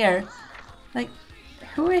around here? Like,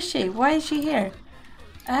 who is she? Why is she here?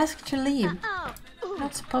 Ask to leave.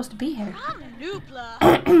 Not supposed to be here.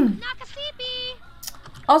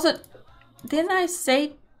 Also, didn't I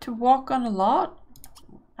say to walk on a lot?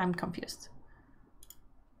 I'm confused.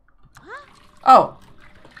 Oh,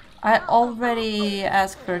 I already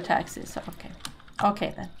asked for a taxi, so okay.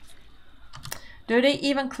 Okay then. Do they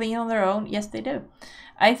even clean on their own? Yes, they do.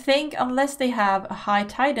 I think unless they have a high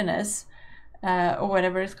tidiness, or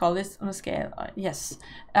whatever it's called, this on a scale. Yes,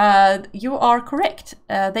 you are correct.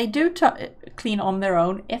 They do clean on their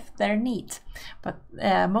own if they're neat. But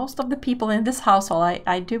most of the people in this household,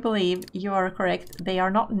 I do believe you are correct. They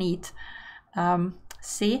are not neat.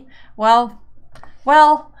 See? Well,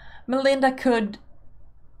 Melinda could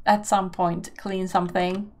at some point clean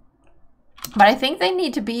something. But I think they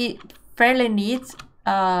need to be fairly neat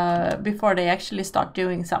before they actually start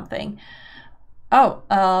doing something. Oh,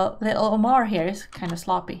 little Omar here is kind of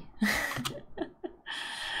sloppy.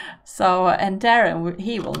 So, and Darren,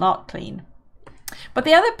 he will not clean. But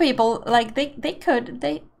the other people, like, they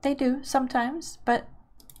do sometimes, but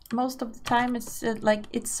most of the time it's like,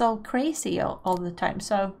 it's so crazy all the time,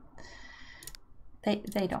 so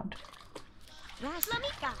they don't.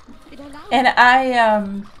 And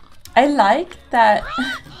I like that.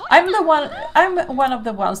 I'm one of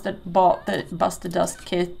the ones that bought the Bust the Dust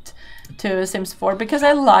kit to Sims 4 because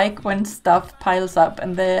I like when stuff piles up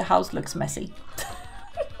and the house looks messy.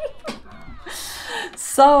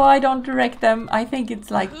 So I don't direct them. I think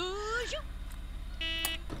it's like,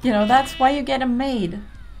 you know, that's why you get a maid.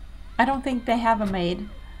 I don't think they have a maid,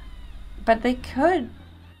 but they could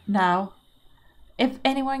now. If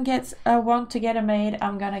anyone want to get a maid,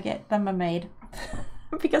 I'm gonna get them a maid.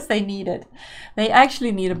 Because they need it. They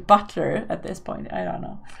actually need a butler at this point. I don't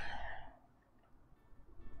know.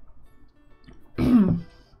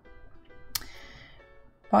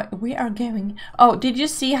 But we are going... Oh, did you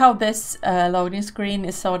see how this loading screen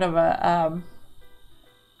is sort of a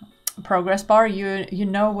progress bar? You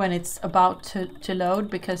know when it's about to load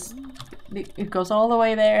because it goes all the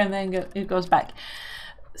way there and then it goes back.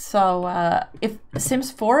 So if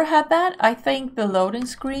Sims 4 had that, I think the loading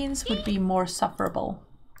screens would be more sufferable.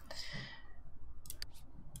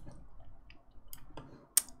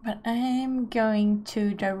 But I'm going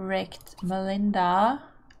to direct Melinda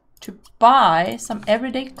to buy some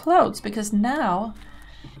everyday clothes because now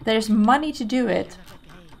there's money to do it.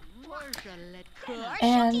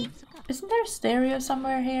 And isn't there a stereo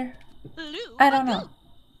somewhere here? I don't know.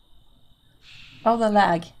 Oh, the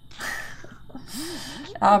lag.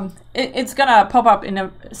 It's gonna pop up in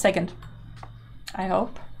a second, I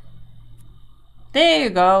hope. There you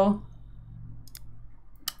go.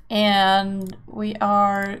 And we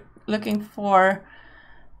are looking for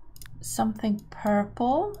something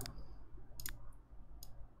purple.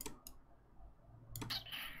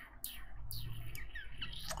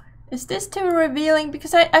 Is this too revealing?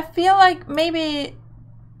 Because I feel like maybe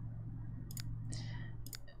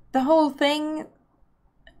the whole thing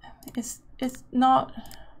is not...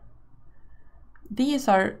 These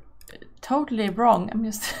are totally wrong. I'm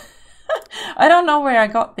just... I don't know where I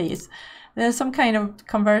got these. There's some kind of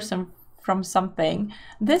conversion from something.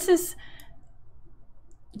 This is...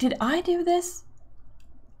 Did I do this?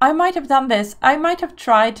 I might have done this. I might have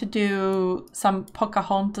tried to do some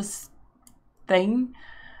Pocahontas thing.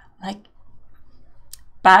 Like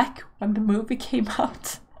back when the movie came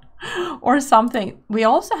out. Or something. We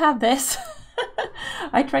also have this.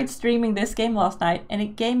 I tried streaming this game last night and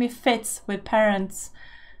it gave me fits with parents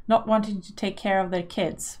not wanting to take care of their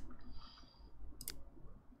kids.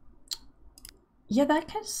 Yeah, that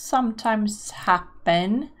can sometimes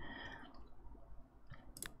happen.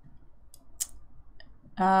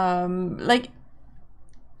 Like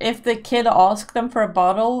if the kid asks them for a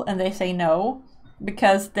bottle and they say no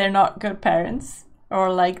because they're not good parents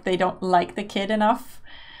or like they don't like the kid enough,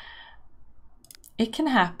 it can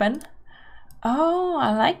happen. Oh,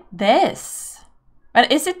 I like this.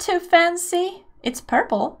 But is it too fancy? It's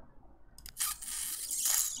purple.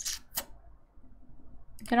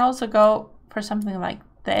 You can also go for something like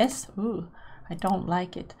this. Ooh, I don't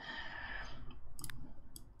like it.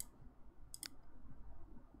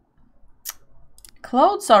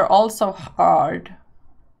 Clothes are also hard.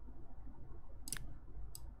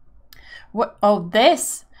 What? Oh,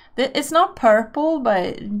 this. It's not purple,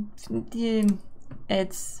 but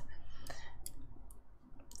it's...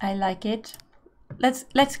 I like it.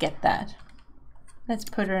 Let's get that. Let's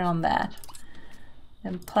put her on that.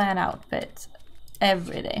 And plan outfits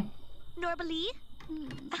every day.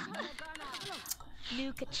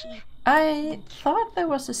 I thought there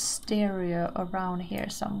was a stereo around here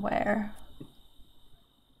somewhere.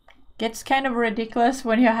 Gets kind of ridiculous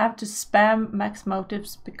when you have to spam max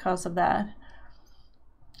motives because of that.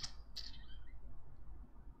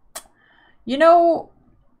 You know,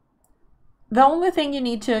 the only thing you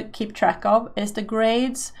need to keep track of is the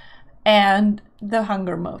grades and the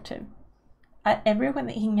hunger motive.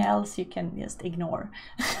 Everything else you can just ignore.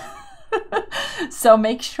 So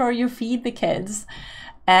make sure you feed the kids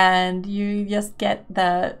and you just get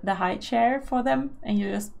the high chair for them and you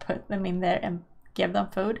just put them in there and give them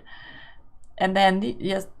food. And then you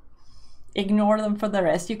just ignore them for the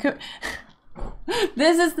rest. You could...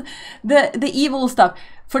 This is the evil stuff.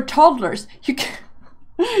 For toddlers, you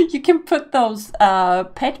can put those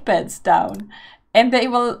pet beds down and they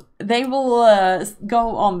will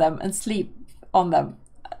go on them and sleep on them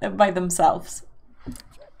by themselves.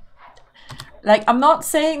 Like, I'm not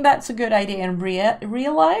saying that's a good idea in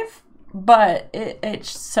real life, but it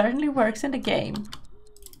certainly works in the game.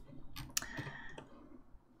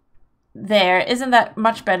 There, isn't that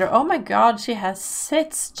much better? Oh my god, she has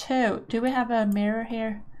sits too. Do we have a mirror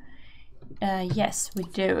here? Yes, we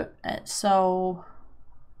do. So,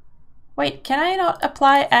 wait, can I not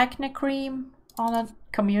apply acne cream on a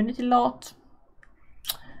community lot?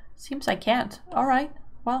 Seems I can't. Alright,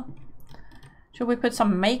 well, Should we put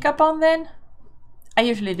some makeup on then? I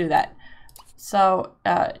usually do that. So,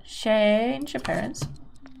 change appearance.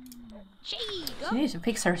 She needs to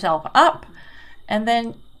fix herself up. And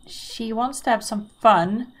then she wants to have some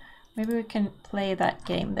fun. Maybe we can play that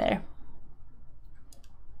game there.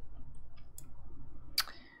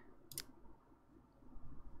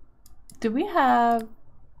 Do we have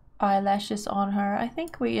eyelashes on her? I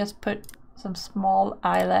think we just put some small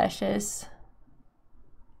eyelashes.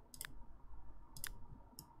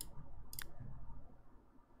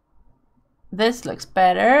 This looks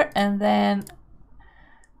better. And then,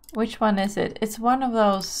 which one is it? It's one of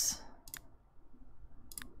those.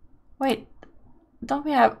 Wait, don't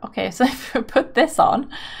we have, okay, so if we put this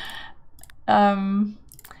on,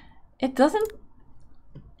 it doesn't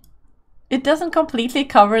completely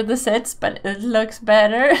cover the sits, but it looks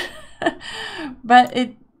better. But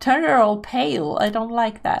it turned her all pale. I don't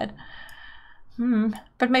like that.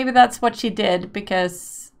 But maybe that's what she did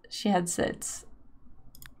because she had sits.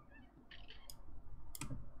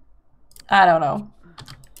 I don't know.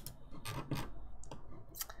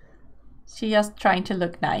 She's just trying to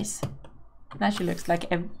look nice. Now she looks like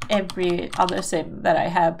every other sim that I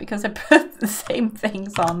have because I put the same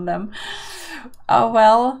things on them. Oh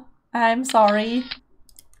well, I'm sorry.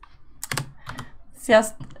 It's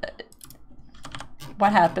just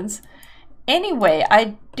what happens. Anyway,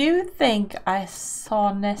 I do think I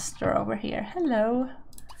saw Nestor over here. Hello.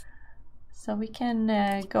 So we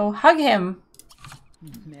can go hug him.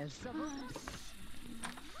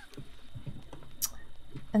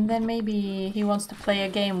 And then maybe he wants to play a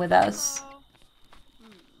game with us.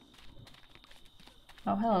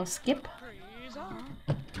 Oh, hello, Skip.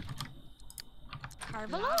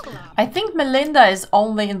 I think Melinda is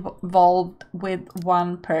only involved with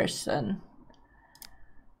one person.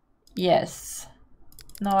 Yes.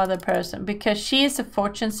 No other person. Because she is a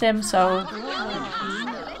fortune sim, so...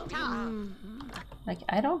 Like,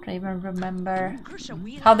 I don't even remember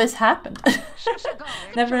how this happened.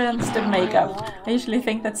 Never understood makeup. I usually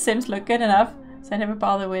think that Sims look good enough, so I never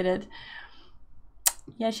bother with it.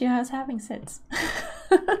 Yeah, she was having sits.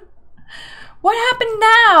 What happened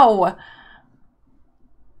now?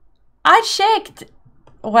 I checked.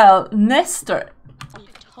 Well, Nestor.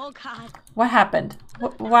 What happened?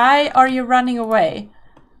 Why are you running away?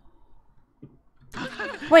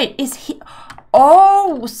 Wait, is he...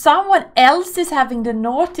 Oh, someone else is having the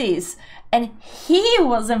naughties and he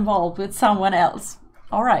was involved with someone else.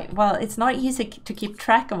 All right, well, it's not easy to keep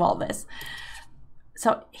track of all this.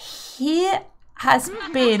 So he has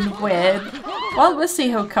been with, well, we'll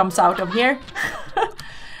see who comes out of here.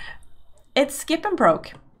 It's Skip and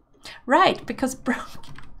Broke. Right, because Broke,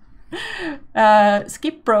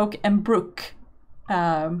 Skip, Broke and Brooke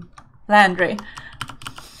Landry.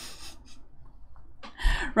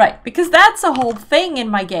 Right, because that's a whole thing in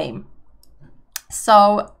my game.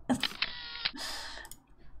 So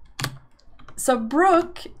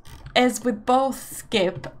Brooke is with both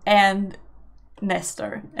Skip and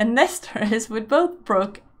Nestor. And Nestor is with both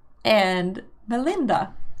Brooke and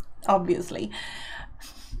Melinda, obviously.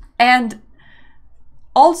 And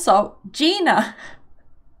also Gina.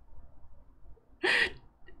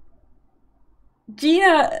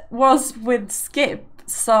 Gina was with Skip.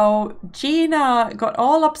 So Gina got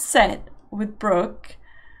all upset with Brooke,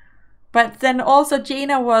 but then also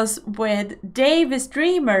Gina was with Davis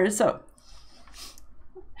Dreamer, so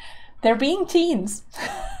they're being teens.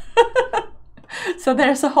 So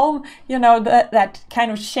there's a whole, you know, that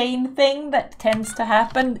kind of shame thing that tends to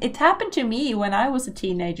happen. It happened to me when I was a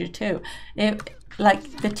teenager too.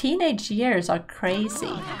 Like the teenage years are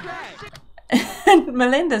crazy. And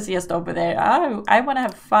Melinda's just over there. Oh, I want to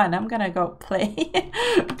have fun. I'm gonna go play.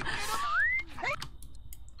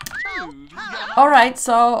 All right,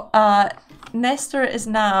 so Nestor is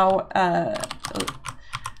now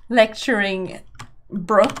lecturing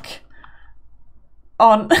Brooke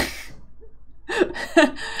on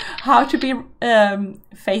how to be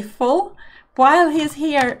faithful while he's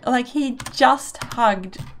here. Like, he just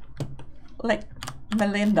hugged like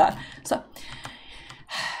Melinda. So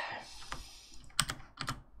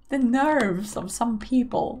the nerves of some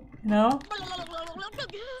people, you know?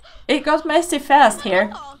 It got messy fast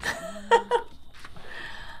here.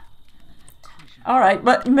 Alright,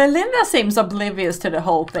 but Melinda seems oblivious to the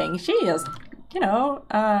whole thing. She just, you know,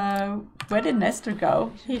 where did Nestor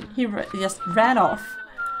go? He just ran off.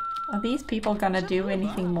 Are these people gonna do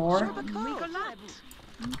anything more?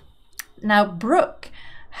 Now, Brooke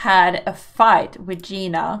had a fight with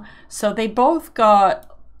Gina, so they both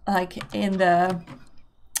got, like, in the...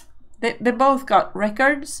 They both got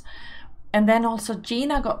records, And then also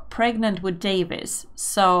Gina got pregnant with Davis.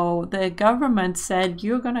 So the government said,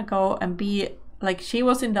 you're gonna go and be, like, she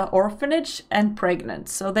was in the orphanage and pregnant.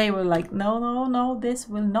 So they were like, no, no, no, this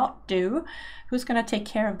will not do. Who's gonna take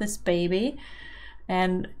care of this baby?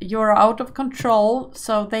 And you're out of control.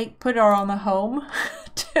 So they put her on a home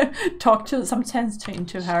to talk to some sense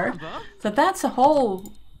into her. So that's a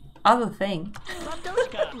whole other thing.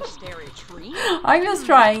 I'm just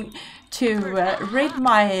trying to rid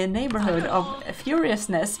my neighborhood of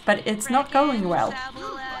furiousness, but it's not going well.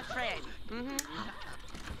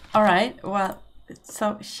 Alright, well,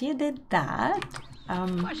 so she did that.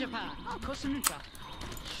 And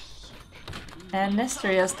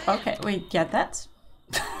Nestor just... Okay, wait, get that?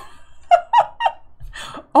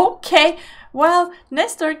 Okay, well,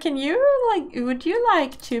 Nestor, can you, like, would you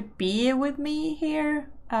like to be with me here?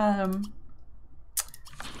 Come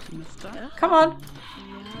on.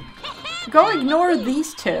 Go ignore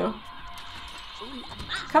these two.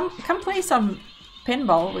 Come play some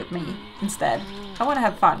pinball with me instead. I want to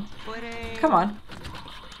have fun. Come on.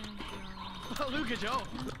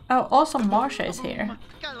 Oh, also Marsha is here.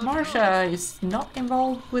 Marsha is not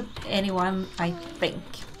involved with anyone, I think.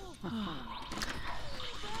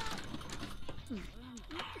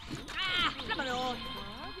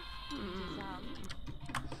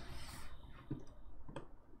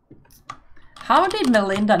 How did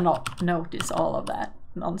Melinda not notice all of that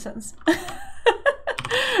nonsense?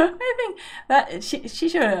 I think that she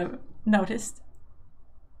should have noticed.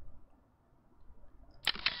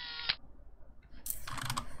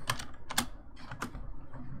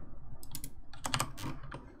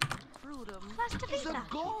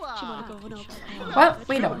 Well,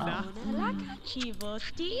 we don't know.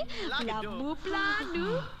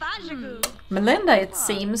 Melinda, it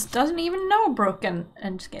seems, doesn't even know Broken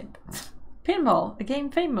and Skip. Pinball, a game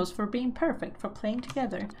famous for being perfect for playing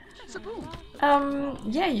together.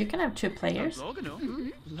 Yeah, you can have 2 players.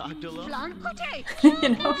 You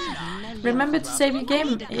know, remember to save your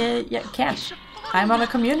game. Yeah, can't. I'm on a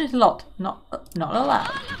community lot. Not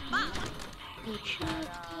allowed.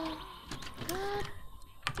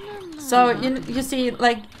 So you see,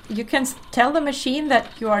 like, you can tell the machine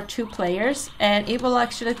that you are 2 players, and it will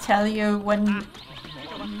actually tell you when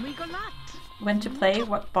to play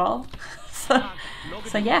what ball.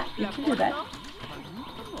 So yeah, you can do that.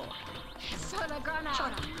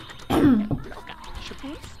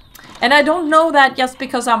 And I don't know that just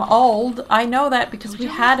because I'm old. I know that because we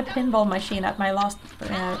had a pinball machine at my last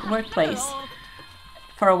workplace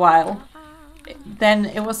for a while. Then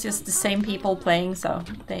it was just the same people playing, so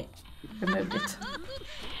they removed it.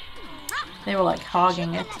 They were like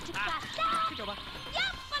hogging it.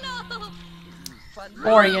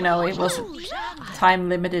 Or, you know, it was a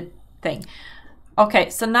time-limited thing. Okay,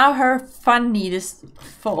 so now her fun need is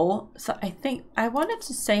full. So I think I wanted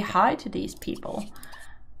to say hi to these people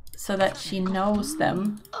so that she knows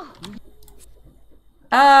them.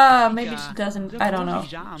 Maybe she doesn't. I don't know.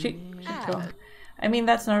 She go. I mean,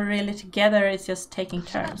 that's not really together. It's just taking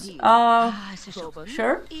turns.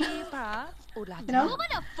 Sure. You know.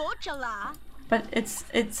 But it's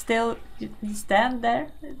still, you stand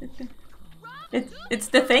there. It's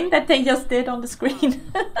the thing that they just did on the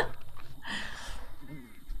screen.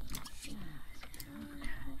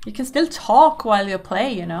 You can still talk while you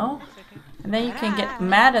play, you know? And then you can get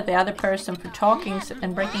mad at the other person for talking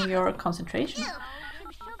and breaking your concentration.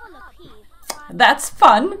 That's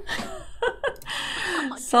fun!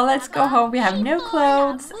 So let's go home. We have no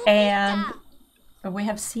clothes and we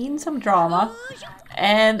have seen some drama.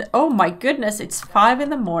 And oh my goodness, it's 5 in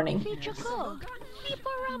the morning.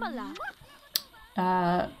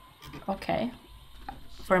 Okay.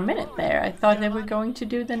 For a minute there, I thought they were going to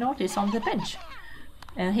do the naughties on the bench.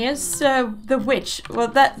 And here's the witch. Well,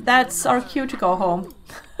 that's our cue to go home.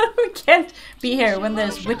 We can't be here when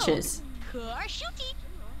there's witches.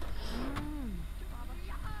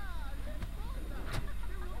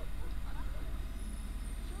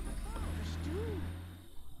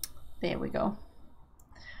 There we go.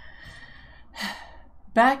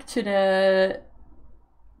 Back to the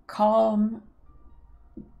calm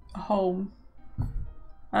home.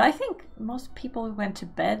 Well, I think most people went to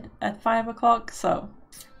bed at 5 o'clock, so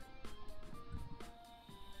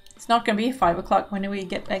it's not gonna be 5 o'clock when we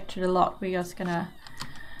get back to the lot. We're just gonna...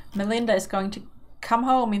 Melinda is going to come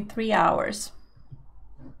home in 3 hours.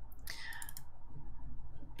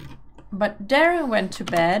 But Darren went to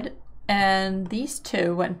bed, and these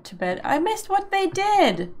two went to bed. I missed what they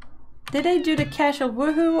did! Did they do the casual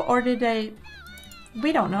woohoo, or did they...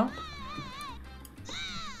 We don't know.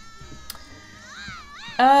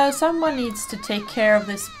 Someone needs to take care of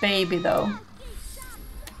this baby, though.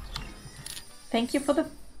 Thank you for the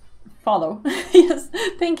follow. Yes,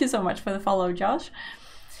 thank you so much for the follow, Josh.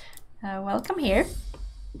 Welcome here.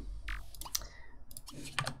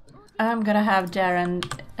 I'm gonna have Darren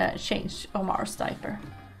change Omar's diaper.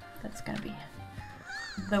 That's gonna be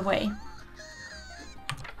the way.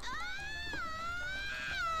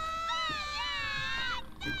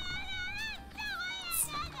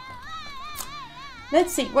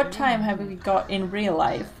 Let's see, what time have we got in real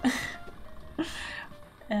life?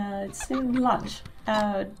 It's soon lunch.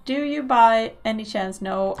 Do you by any chance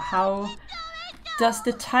know how does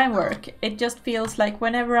the time work? It just feels like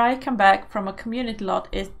whenever I come back from a community lot,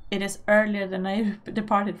 it is earlier than I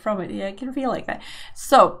departed from it. Yeah, I can feel like that.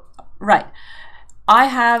 So, right. I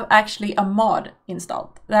have actually a mod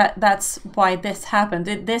installed. That's why this happened.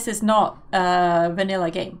 This is not a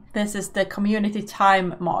vanilla game. This is the community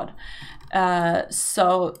time mod.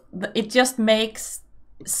 So it just makes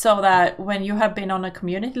so that when you have been on a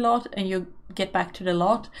community lot and you get back to the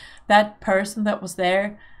lot, that person that was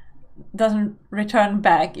there doesn't return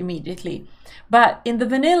back immediately. But in the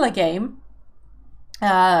vanilla game,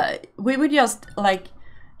 we would just like,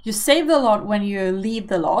 you save the lot when you leave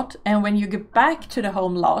the lot, and when you get back to the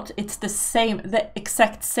home lot, it's the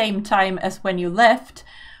exact same time as when you left,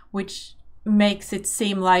 which makes it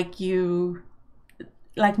seem like no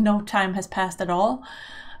time has passed at all.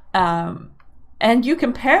 And you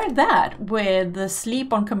compare that with the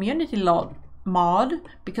sleep on community lot mod,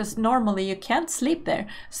 because normally you can't sleep there.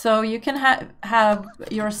 So you can have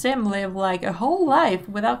your sim live like a whole life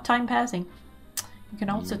without time passing. You can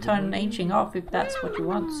also turn aging off if that's what you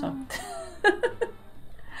want. So,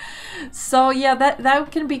 so yeah,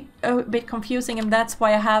 that can be a bit confusing, and that's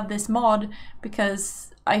why I have this mod,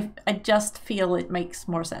 because I just feel it makes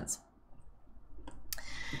more sense.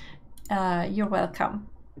 You're welcome.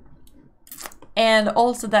 And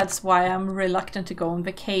also that's why I'm reluctant to go on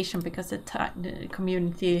vacation, because the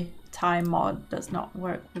community time mod does not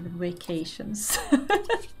work with vacations.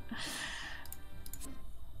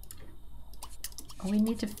 We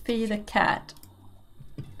need to feed a cat,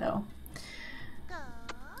 though.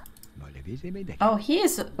 Oh, he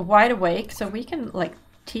is wide awake, so we can like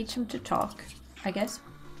teach him to talk, I guess.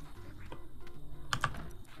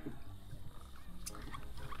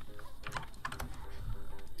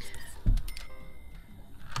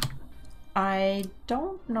 I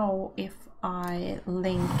don't know if I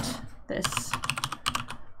linked this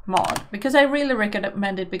mod, because I really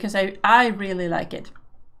recommend it, because I really like it.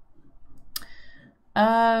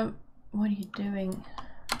 What are you doing,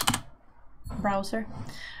 browser?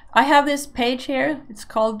 I have this page here. It's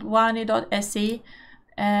called lwani.se,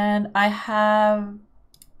 and I have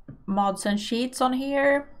mods and sheets on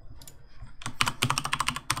here,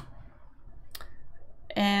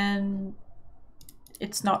 and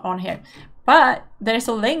it's not on here, but there's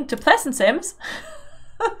a link to Pleasant Sims,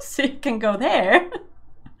 so you can go there.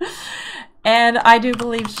 And I do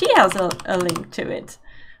believe she has a link to it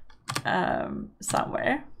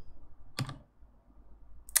somewhere.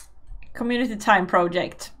 Community time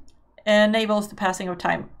project enables the passing of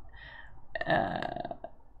time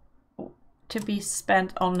to be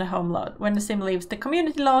spent on the home lot. When the sim leaves the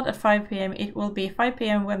community lot at 5 PM, it will be 5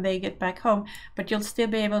 PM when they get back home, but you'll still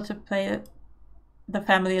be able to play the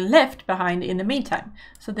family left behind in the meantime.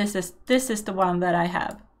 So this is the one that I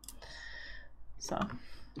have. So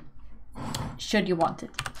should you want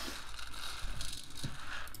it.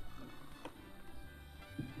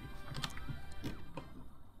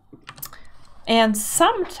 And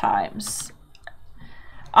sometimes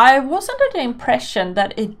I was under the impression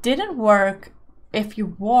that it didn't work if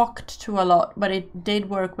you walked to a lot, but it did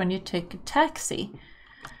work when you take a taxi.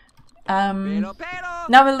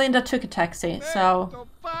 Now Melinda took a taxi, so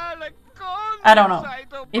I don't know.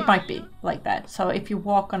 It might be like that. So if you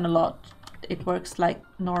walk on a lot, it works like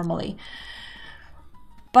normally.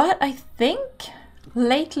 But I think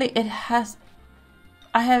lately it has.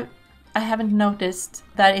 I haven't noticed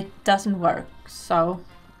that it doesn't work. So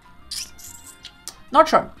not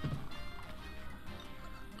sure.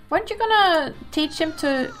 Weren't you gonna teach him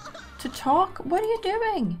to talk? What are you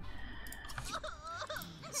doing?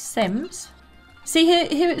 Sims. See,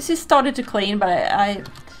 he started to clean, but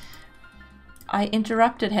I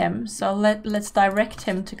interrupted him, so let's direct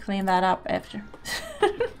him to clean that up after.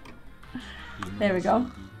 There we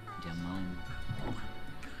go.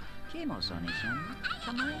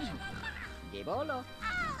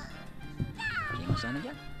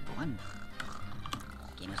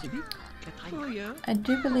 I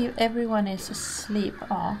do believe everyone is asleep.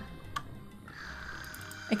 Aw.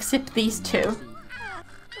 Except these two.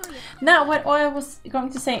 Now, what I was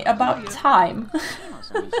going to say about time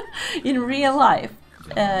in real life.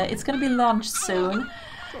 it's gonna be lunch soon.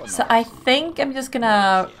 So I think I'm just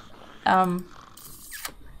gonna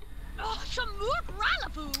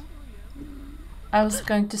I was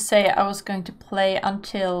going to say I was going to play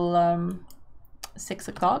until 6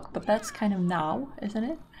 o'clock, but that's kind of now, isn't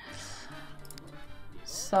it?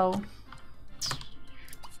 So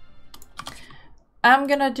I'm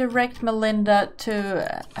gonna direct Melinda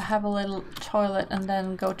to have a little toilet and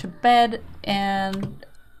then go to bed, and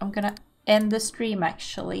I'm gonna end the stream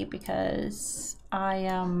actually because I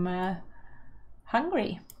am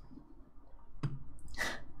hungry.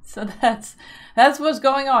 So that's what's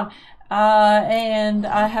going on. And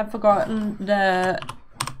I have forgotten the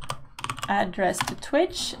address to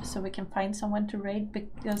Twitch so we can find someone to raid,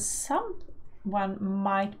 because someone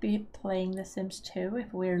might be playing The Sims 2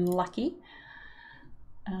 if we're lucky.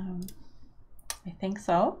 I think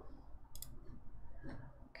so.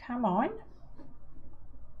 Come on.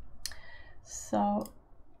 So,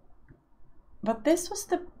 but this was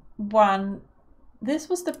the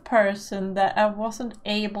person that I wasn't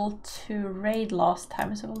able to raid last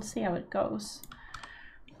time, so we'll see how it goes.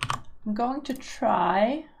 I'm going to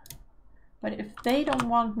try, but if they don't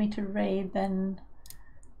want me to raid, then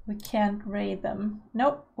we can't raid them.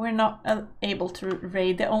 Nope, we're not able to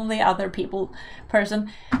raid the only other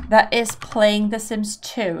person that is playing The Sims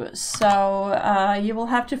 2. So you will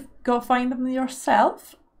have to go find them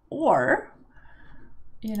yourself, or,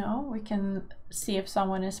 you know, we can see if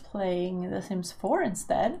someone is playing The Sims 4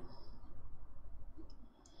 instead.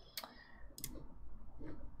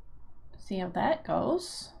 See how that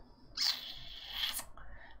goes.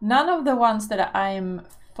 None of the ones that I'm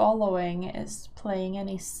following is playing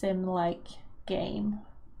any sim-like game.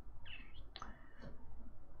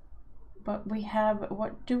 But we have,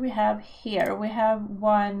 what do we have here? We have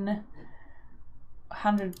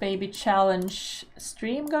 100 baby challenge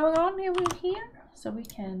stream going on over here, so we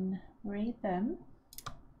can raid them.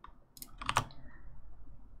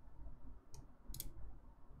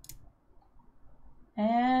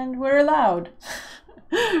 And we're allowed.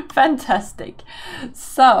 Fantastic.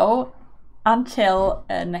 So until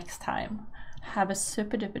next time, have a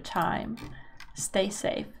super duper time. Stay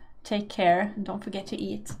safe, take care, and don't forget to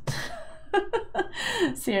eat.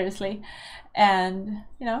 Seriously. And,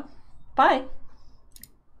 you know, bye.